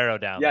my Monero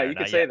down Yeah, there. you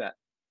can say that.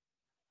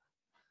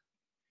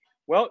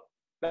 Well,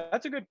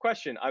 that's a good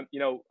question. I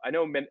know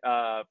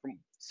from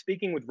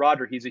speaking with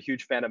Roger, he's a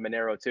huge fan of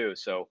Monero too.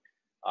 So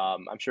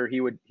I'm sure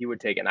he would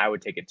take it, and I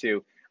would take it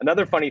too.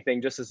 Another funny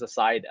thing, just as a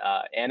side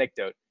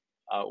anecdote,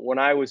 when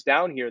I was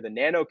down here, the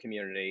Nano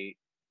community,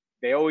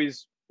 they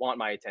always want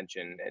my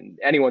attention and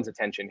anyone's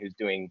attention who's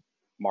doing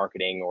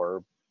marketing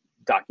or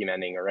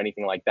documenting or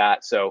anything like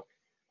that. So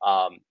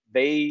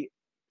they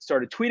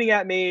started tweeting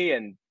at me,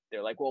 and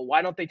they're like, "Well,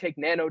 why don't they take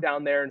Nano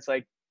down there?" And it's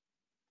like,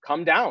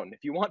 come down.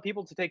 If you want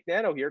people to take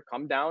Nano here,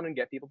 come down and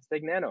get people to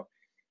take Nano.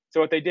 So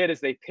what they did is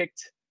they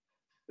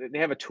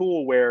have a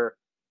tool where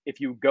if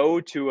you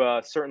go to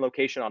a certain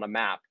location on a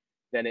map,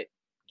 then it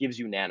gives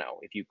you Nano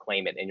if you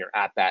claim it and you're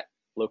at that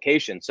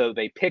location. So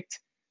they picked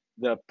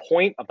the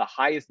point of the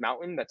highest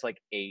mountain that's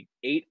like a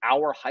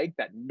 8-hour hike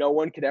that no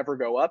one could ever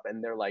go up.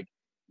 And they're like,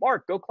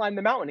 "Mark, go climb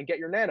the mountain and get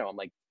your Nano." I'm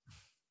like,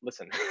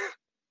 listen,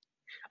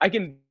 I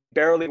can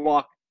barely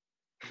walk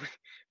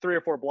 3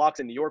 or 4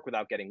 blocks in New York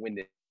without getting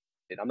winded.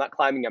 I'm not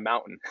climbing a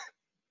mountain.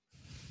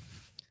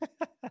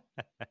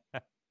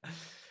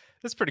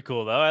 That's pretty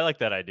cool, though. I like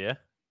that idea.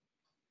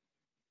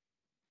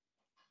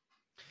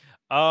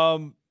 Yeah,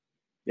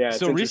 it's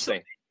so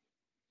interesting.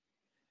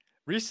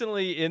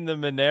 Recently in the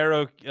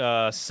Monero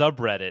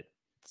subreddit,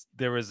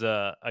 there was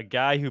a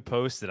guy who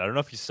posted, I don't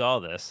know if you saw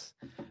this,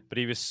 but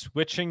he was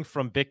switching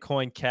from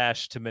Bitcoin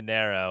Cash to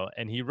Monero,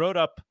 and he wrote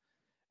up,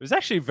 it was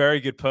actually a very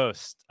good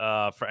post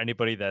for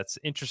anybody that's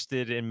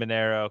interested in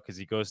Monero, because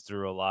he goes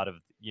through a lot of,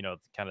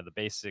 kind of the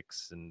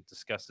basics and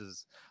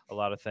discusses a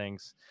lot of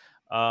things.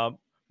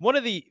 One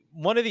of the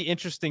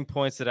interesting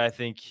points that I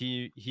think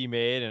he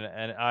made,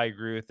 and I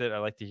agree with it, I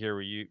like to hear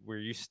where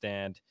you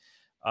stand,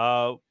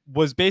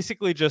 was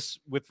basically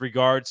just with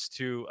regards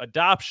to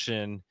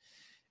adoption.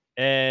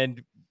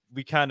 And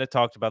we kind of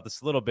talked about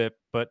this a little bit,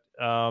 but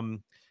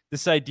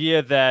this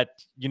idea that,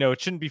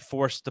 it shouldn't be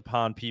forced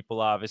upon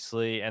people,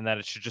 obviously, and that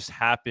it should just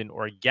happen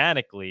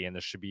organically, and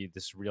there should be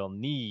this real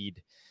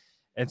need.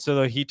 And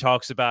so he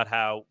talks about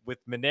how with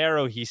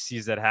Monero, he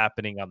sees that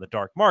happening on the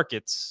dark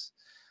markets.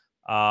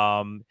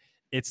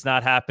 It's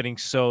not happening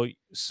so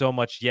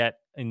much yet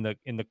in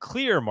the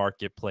clear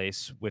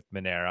marketplace with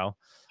Monero.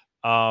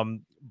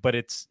 But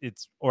it's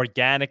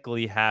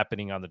organically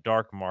happening on the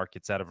dark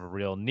markets out of a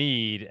real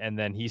need. And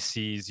then he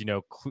sees,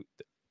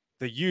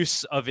 the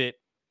use of it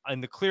in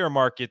the clear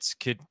markets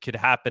could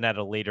happen at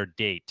a later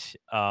date.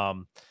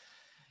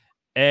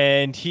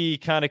 And he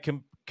kind of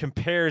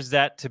compares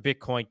that to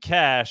Bitcoin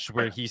Cash,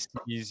 where he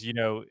sees,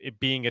 it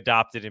being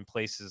adopted in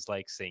places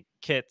like St.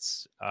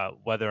 Kitts,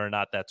 whether or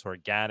not that's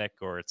organic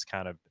or it's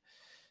kind of,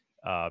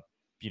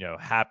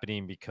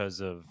 happening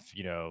because of,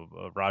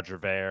 Roger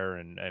Ver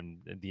and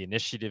the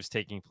initiatives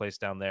taking place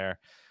down there.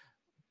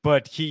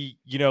 But he,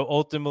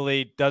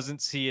 ultimately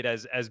doesn't see it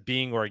as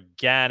being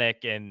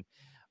organic, and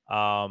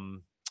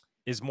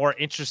is more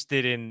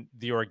interested in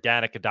the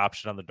organic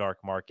adoption on the dark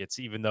markets,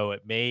 even though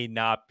it may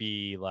not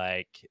be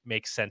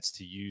make sense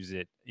to use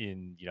it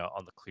in,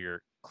 on the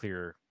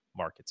clear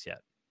markets yet.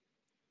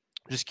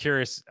 Just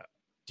curious,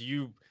 do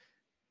you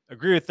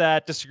agree with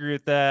that, disagree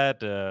with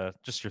that?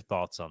 Just your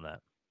thoughts on that.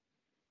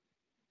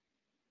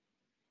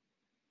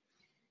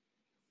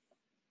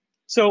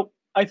 So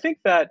I think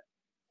that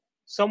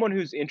someone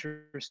who's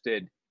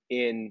interested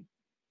in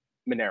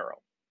Monero,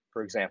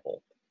 for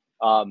example,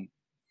 um,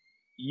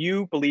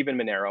 you believe in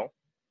Monero,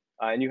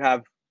 and you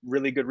have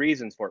really good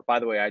reasons for it. By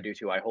the way, I do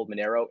too. I hold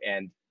Monero,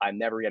 and I'm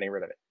never getting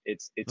rid of it.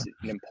 It's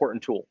an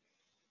important tool.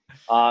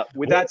 With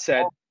We'll, that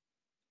said,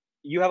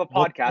 you have a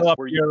we'll podcast throw up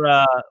where you.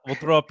 your we'll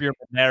throw up your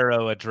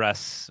Monero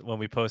address when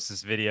we post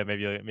this video.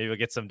 Maybe we'll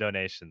get some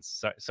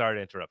donations. Sorry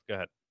to interrupt. Go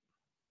ahead.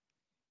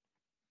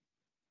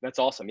 That's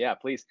awesome. Yeah,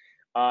 please.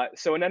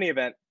 So in any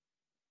event,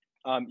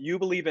 you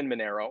believe in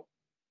Monero,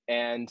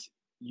 and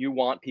you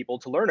want people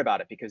to learn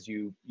about it because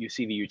you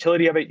see the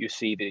utility of it, you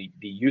see the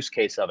use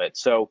case of it.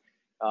 So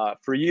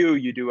for you,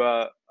 you do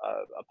a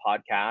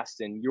podcast,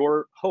 and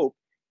your hope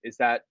is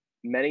that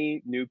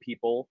many new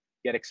people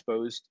get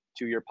exposed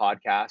to your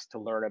podcast to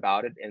learn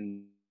about it,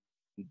 and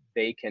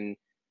they can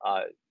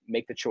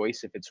make the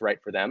choice if it's right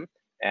for them.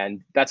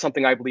 And that's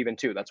something I believe in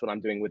too. That's what I'm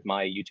doing with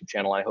my YouTube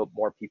channel. I hope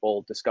more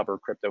people discover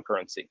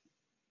cryptocurrency.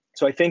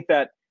 So I think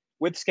that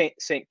with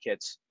Saint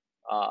Kits,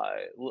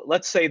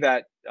 let's say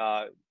that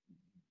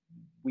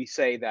we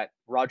say that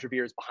Roger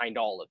Ver is behind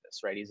all of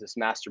this, right? He's this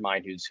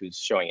mastermind who's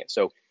showing it.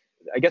 So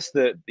I guess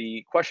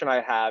the question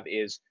I have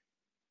is,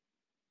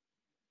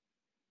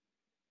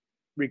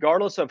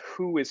 regardless of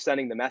who is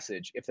sending the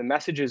message, if the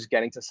message is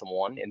getting to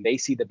someone and they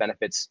see the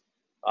benefits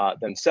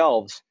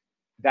themselves,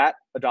 that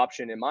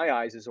adoption in my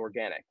eyes is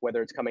organic,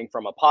 whether it's coming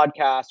from a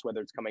podcast,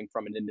 whether it's coming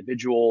from an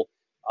individual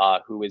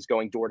who is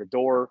going door to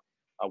door,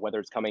 whether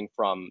it's coming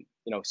from,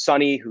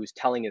 Sonny, who's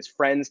telling his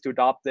friends to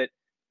adopt it,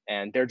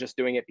 and they're just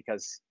doing it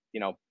because,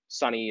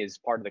 Sonny is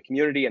part of the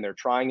community and they're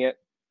trying it,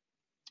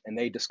 and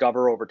they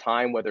discover over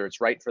time whether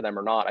it's right for them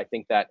or not. I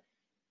think that,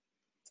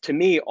 to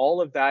me, all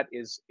of that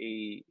is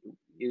a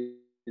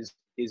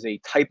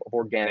type of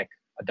organic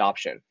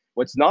adoption.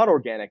 What's not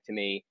organic to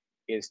me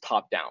is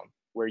top down,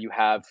 where you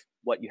have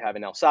what you have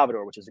in El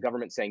Salvador, which is the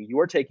government saying you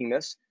are taking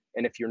this,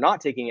 and if you're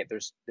not taking it,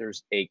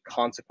 there's a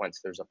consequence,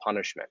 there's a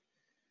punishment.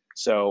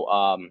 So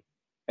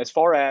as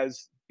far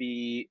as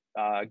the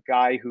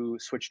guy who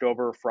switched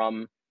over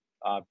from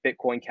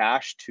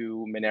BitcoinCash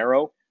to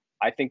Monero,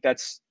 I think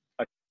that's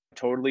a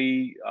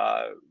totally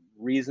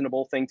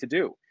reasonable thing to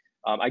do.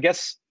 I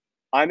guess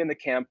I'm in the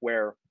camp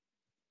where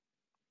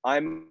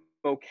I'm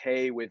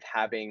okay with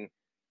having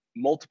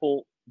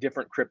multiple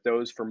different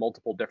cryptos for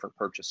multiple different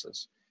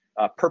purposes.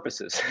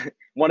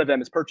 One of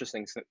them is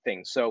purchasing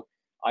things. So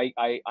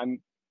I'm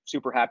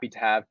super happy to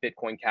have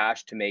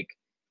BitcoinCash to make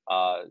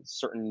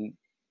certain,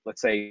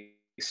 let's say,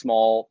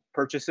 small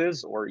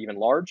purchases or even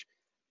large.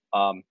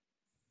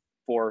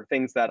 For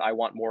things that I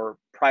want more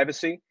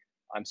privacy,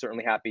 I'm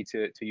certainly happy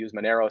to use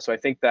Monero. So I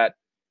think that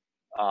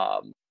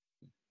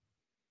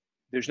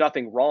there's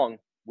nothing wrong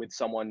with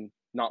someone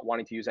not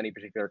wanting to use any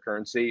particular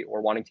currency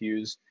or wanting to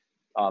use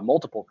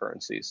multiple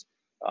currencies.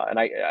 And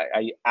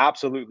I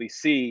absolutely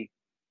see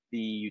the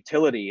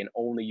utility in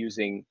only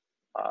using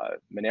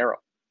Monero.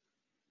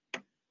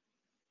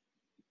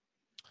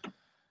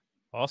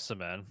 Awesome,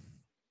 man.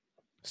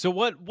 So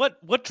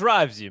what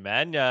drives you,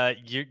 man?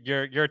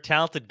 You're a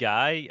talented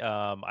guy.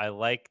 I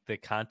like the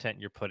content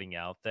you're putting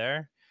out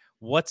there.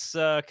 What's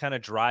kind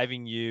of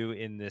driving you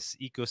in this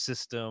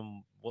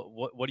ecosystem?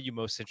 What are you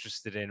most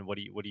interested in? What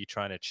are you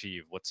trying to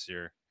achieve?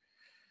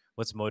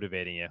 What's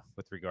motivating you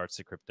with regards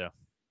to crypto?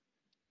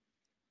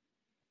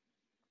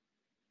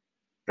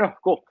 Oh,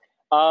 cool.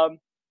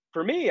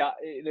 For me,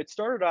 it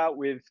started out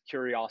with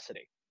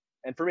curiosity,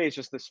 and for me, it's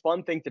just this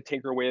fun thing to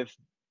tinker with.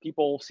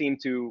 People seem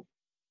to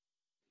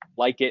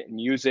like it and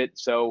use it,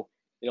 so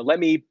let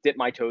me dip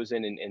my toes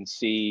in and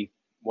see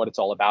what it's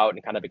all about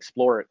and kind of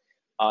explore it.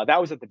 That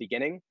was at the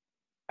beginning.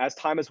 As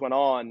time has went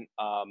on,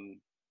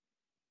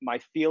 my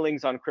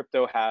feelings on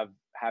crypto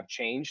have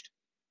changed,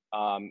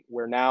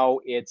 where now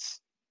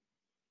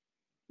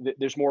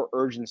there's more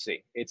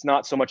urgency. It's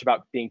not so much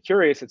about being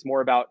curious, it's more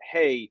about,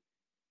 hey,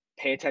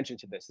 pay attention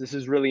to this. This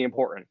is really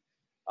important.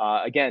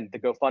 Again, the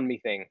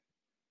GoFundMe thing,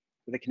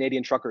 the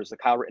Canadian truckers, the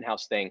Kyle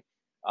Rittenhouse thing,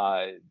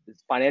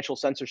 financial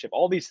censorship,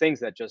 all these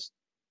things that just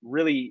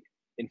really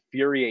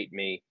infuriate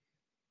me,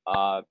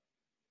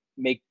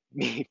 make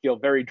me feel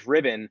very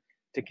driven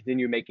to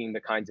continue making the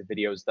kinds of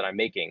videos that I'm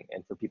making,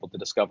 and for people to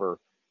discover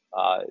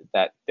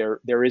that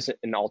there is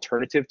an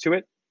alternative to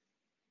it.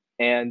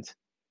 And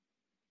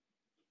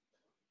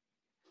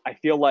I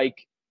feel like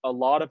a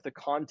lot of the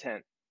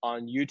content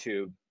on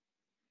YouTube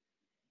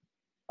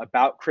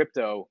about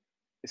crypto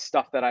is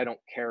stuff that I don't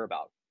care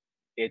about.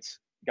 It's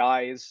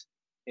guys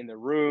in the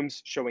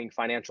rooms showing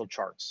financial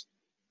charts.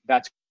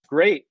 That's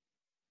great.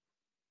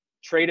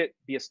 Trade it,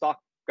 be a stock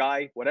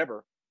guy,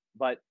 whatever.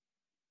 But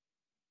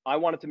I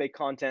wanted to make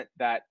content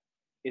that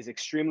is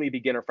extremely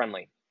beginner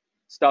friendly,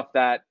 stuff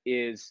that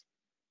is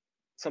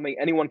something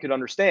anyone could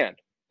understand,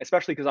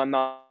 especially because I'm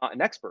not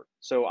an expert.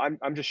 So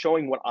I'm just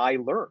showing what I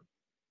learned.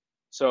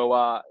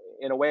 So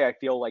in a way, I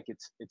feel like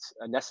it's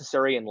a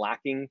necessary and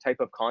lacking type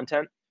of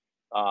content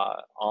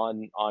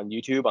on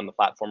YouTube, on the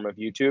platform of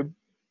YouTube.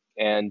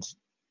 And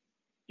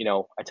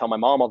I tell my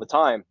mom all the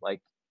time,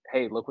 like,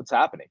 hey, look what's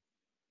happening.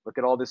 Look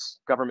at all this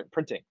government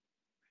printing.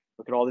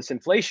 Look at all this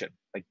inflation.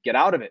 Like, get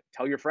out of it.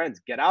 Tell your friends,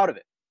 get out of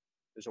it.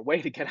 There's a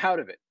way to get out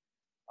of it.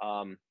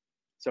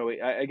 So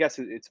I guess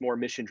it's more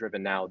mission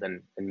driven now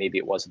than maybe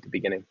it was at the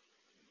beginning.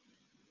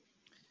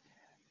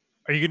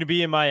 Are you going to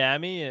be in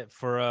Miami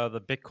for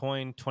the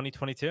Bitcoin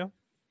 2022?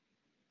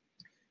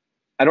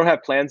 I don't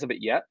have plans of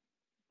it yet,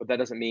 but that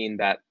doesn't mean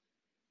that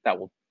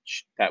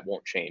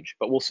won't change.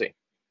 But we'll see.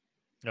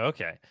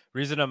 Okay.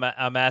 Reason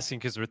I'm asking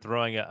because we're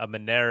throwing a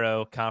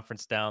Monero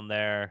conference down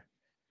there.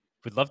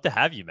 We'd love to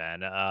have you,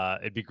 man.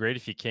 It'd be great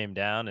if you came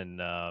down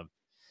and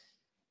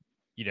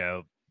you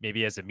know,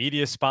 maybe as a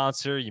media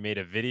sponsor, you made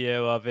a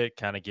video of it,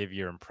 kind of give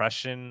your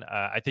impression.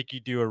 I think you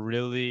do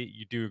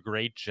a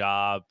great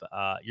job.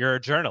 You're a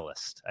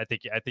journalist. I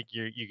think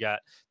you got.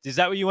 Is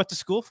that what you went to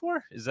school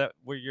for? Is that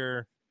where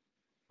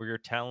your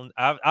talent?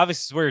 Obviously,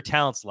 it's where your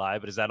talents lie,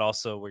 but is that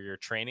also where your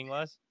training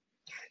lies?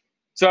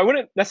 So I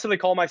wouldn't necessarily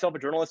call myself a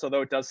journalist,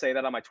 although it does say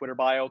that on my Twitter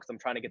bio because I'm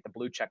trying to get the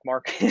blue check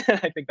mark.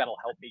 I think that'll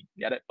help me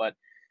get it. But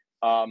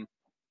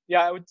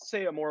yeah, I would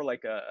say I'm more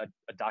like a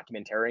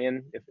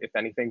documentarian, if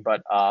anything.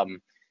 But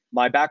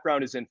my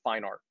background is in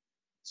fine art.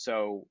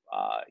 So,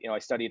 I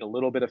studied a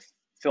little bit of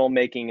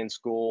filmmaking in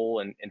school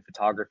and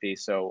photography.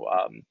 So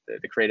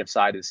the creative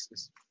side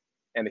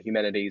and the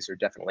humanities are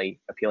definitely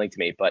appealing to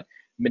me. But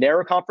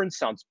Monero conference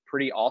sounds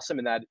pretty awesome.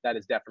 And that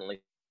is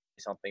definitely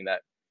something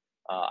that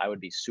I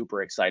would be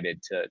super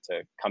excited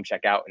to come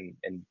check out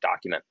and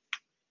document.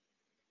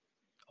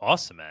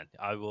 Awesome, man.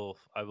 I will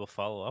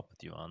follow up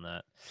with you on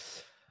that.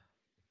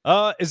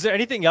 Is there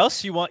anything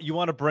else you want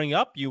to bring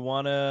up? You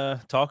want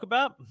to talk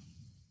about?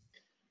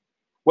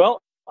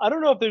 Well, I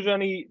don't know if there's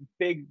any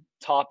big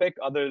topic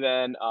other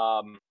than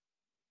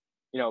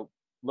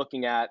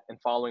looking at and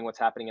following what's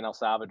happening in El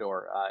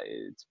Salvador.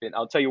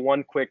 I'll tell you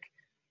one quick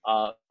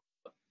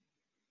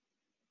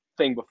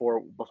thing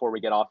before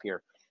we get off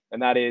here,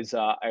 and that is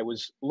I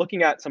was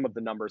looking at some of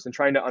the numbers and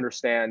trying to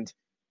understand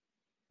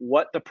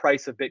what the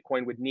price of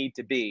Bitcoin would need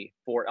to be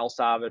for El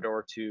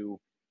Salvador to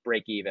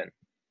break even,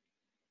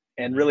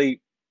 and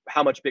really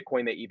how much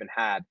Bitcoin they even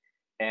had.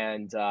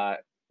 And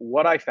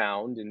what I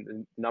found, and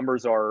the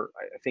numbers are,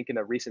 I think, in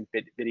a recent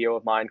video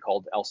of mine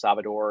called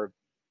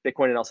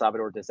Bitcoin in El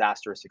Salvador,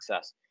 Disastrous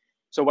Success.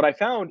 So what I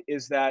found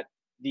is that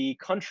the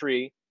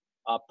country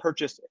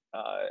purchased,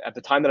 at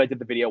the time that I did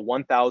the video,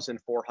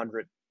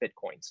 1,400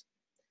 Bitcoins.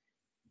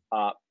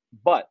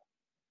 But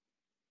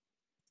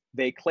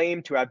they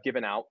claim to have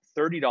given out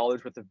 $30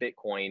 worth of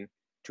Bitcoin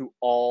to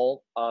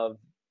all of,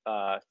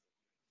 I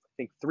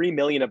think 3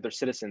 million of their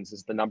citizens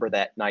is the number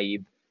that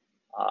Naib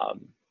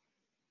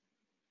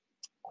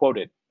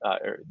quoted,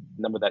 or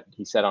number that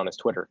he said on his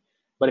Twitter.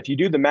 But if you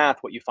do the math,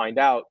 what you find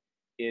out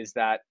is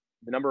that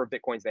the number of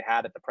Bitcoins they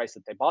had at the price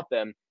that they bought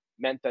them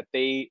meant that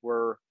they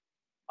were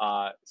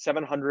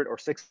 700 or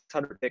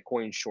 600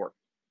 Bitcoins short.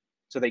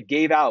 So they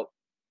gave out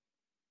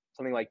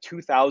something like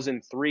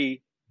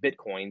 2,003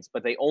 Bitcoins,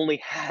 but they only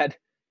had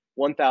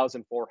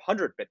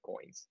 1,400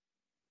 Bitcoins.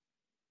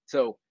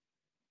 So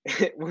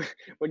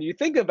when you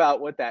think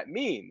about what that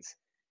means,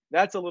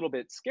 that's a little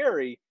bit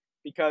scary,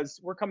 because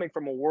we're coming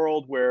from a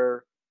world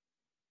where,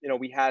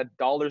 we had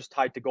dollars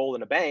tied to gold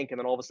in a bank, and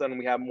then all of a sudden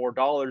we have more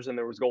dollars and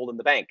there was gold in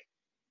the bank.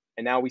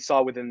 And now we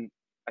saw within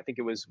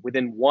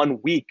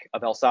 1 week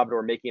of El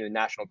Salvador making it a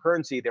national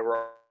currency, they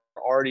were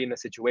already in a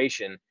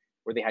situation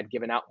where they had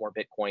given out more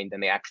Bitcoin than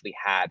they actually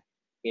had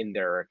in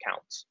their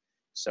accounts.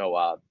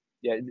 So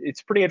yeah,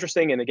 it's pretty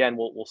interesting. And again,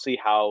 we'll see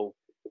how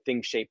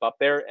things shape up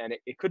there, and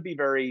it could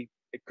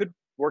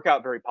work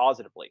out very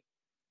positively.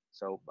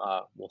 So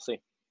we'll see.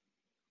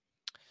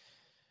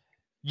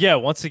 Yeah,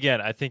 once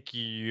again, I think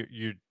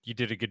you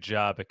did a good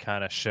job at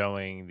kind of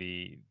showing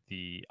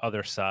the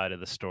other side of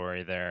the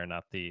story there,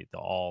 not the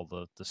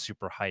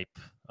super hype.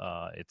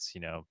 It's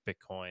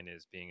Bitcoin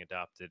is being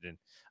adopted in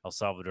El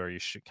Salvador. You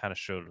kind of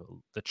showed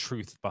the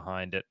truth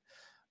behind it.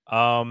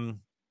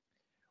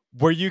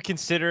 Were you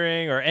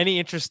considering, or any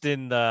interest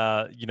in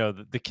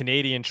the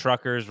Canadian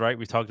truckers? Right,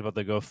 we talked about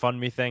the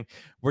GoFundMe thing.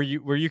 Were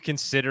you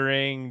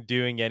considering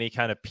doing any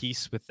kind of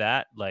piece with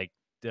that, like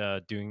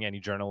doing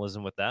any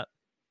journalism with that?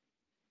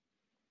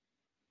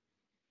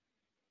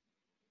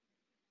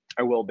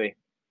 I will be.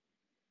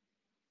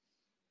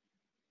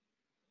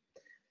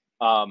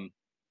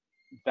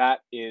 That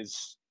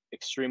is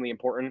extremely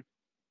important.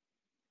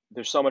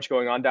 There's so much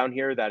going on down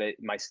here that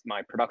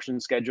my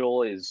production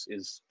schedule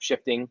is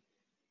shifting,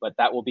 but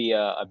that will be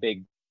a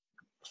big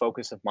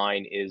focus of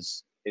mine,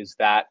 is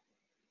that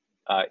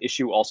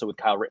issue, also with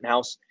Kyle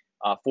Rittenhouse,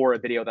 for a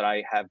video that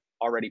I have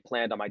already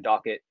planned on my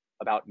docket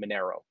about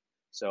Monero.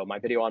 So my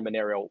video on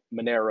Monero,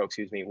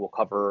 will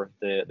cover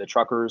the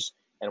truckers,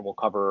 and will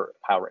cover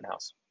Kyle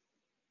Rittenhouse.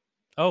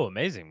 Oh,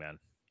 amazing, man.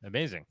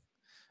 Amazing.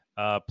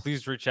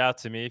 Please reach out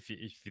to me if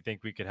you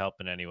think we could help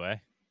in any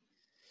way.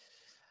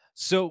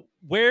 So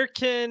where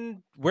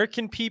can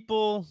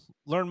people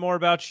learn more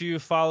about you,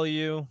 follow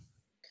you?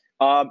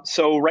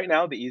 So right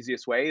now, the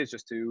easiest way is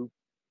just to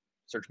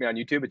search me on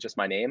YouTube. It's just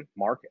my name,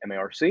 Marc,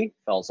 M-A-R-C,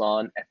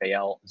 Falzon,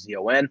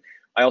 F-A-L-Z-O-N.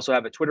 I also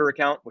have a Twitter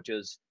account, which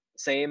is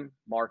same,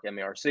 Marc,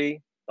 M-A-R-C,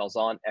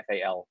 Falzon,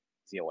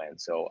 F-A-L-Z-O-N.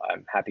 So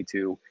I'm happy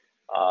to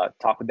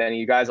talk with any of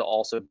you guys. I'll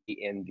also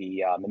be in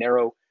the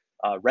Monero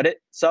Reddit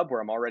sub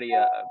where I'm already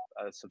a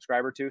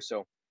subscriber to.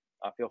 So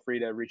feel free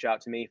to reach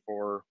out to me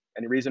for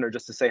any reason or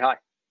just to say hi.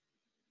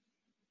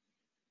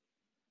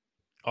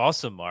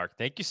 Awesome, Marc.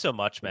 Thank you so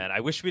much, man.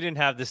 I wish we didn't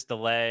have this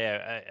delay.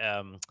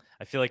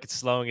 I feel like it's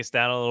slowing us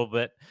down a little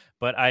bit,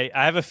 but I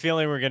have a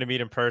feeling we're going to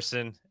meet in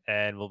person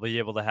and we'll be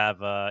able to have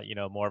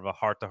more of a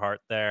heart to heart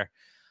there.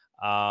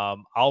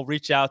 I'll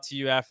reach out to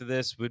you after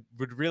this. Would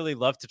really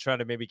love to try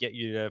to maybe get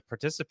you to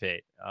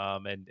participate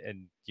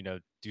and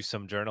do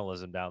some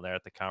journalism down there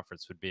at the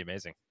conference. Would be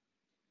amazing.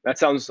 That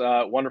sounds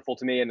wonderful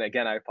to me. And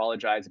again, I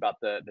apologize about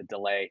the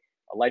delay.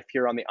 Life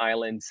here on the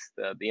islands,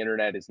 the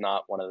internet is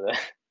not one of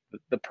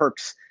the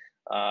perks,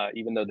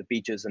 even though the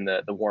beaches and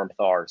the warmth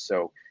are.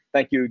 So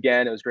thank you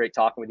again. It was great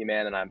talking with you,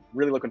 man. And I'm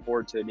really looking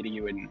forward to meeting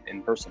you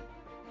in person.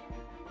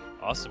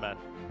 Awesome, man.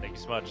 Thank you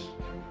so much.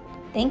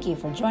 Thank you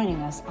for joining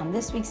us on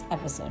this week's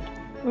episode.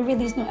 We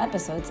release new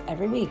episodes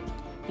every week.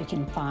 You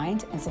can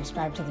find and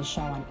subscribe to the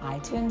show on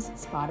iTunes,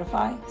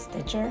 Spotify,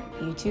 Stitcher,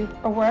 YouTube,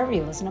 or wherever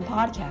you listen to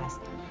podcasts.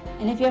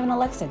 And if you have an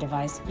Alexa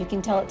device, you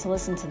can tell it to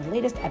listen to the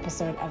latest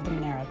episode of the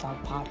Monero Talk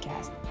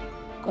podcast.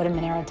 Go to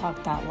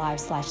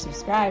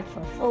monerotalk.live/subscribe for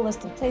a full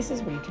list of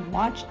places where you can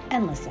watch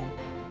and listen.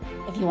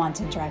 If you want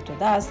to interact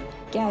with us,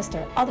 guests,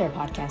 or other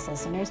podcast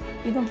listeners,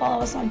 you can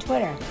follow us on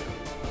Twitter.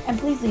 And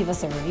please leave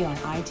us a review on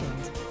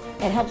iTunes.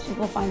 It helps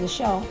people find the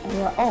show, and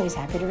we are always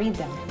happy to read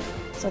them.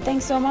 So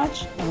thanks so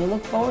much, and we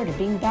look forward to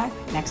being back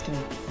next week.